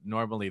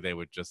 Normally they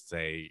would just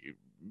say,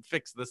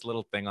 fix this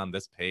little thing on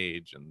this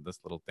page and this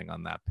little thing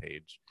on that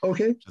page.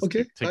 Okay. To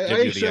give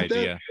you the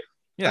idea. That.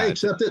 Yeah, I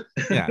accept it.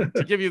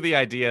 To give you the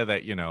idea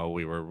that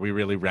we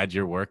really read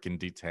your work in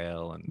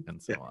detail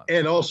and so on.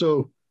 And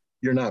also,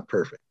 you're not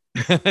perfect.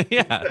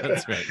 Yeah,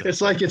 that's right.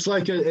 It's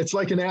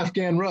like an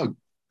Afghan rug.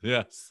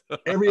 Yes.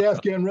 Every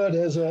Afghan rug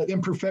has an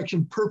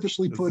imperfection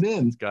purposely put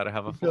in. It's got to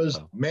have a because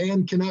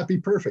man cannot be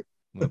perfect.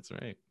 That's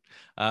right.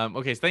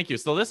 Okay, thank you.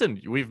 So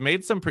listen, you've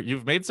made some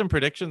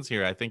predictions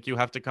here. I think you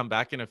have to come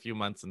back in a few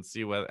months and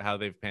see how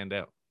they've panned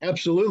out.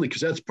 Absolutely,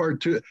 because that's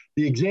part two.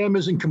 The exam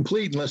isn't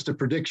complete unless the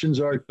predictions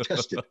are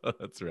tested.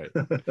 That's right.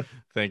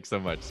 Thanks so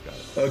much, Scott.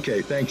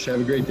 Okay, thanks. Have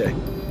a great day.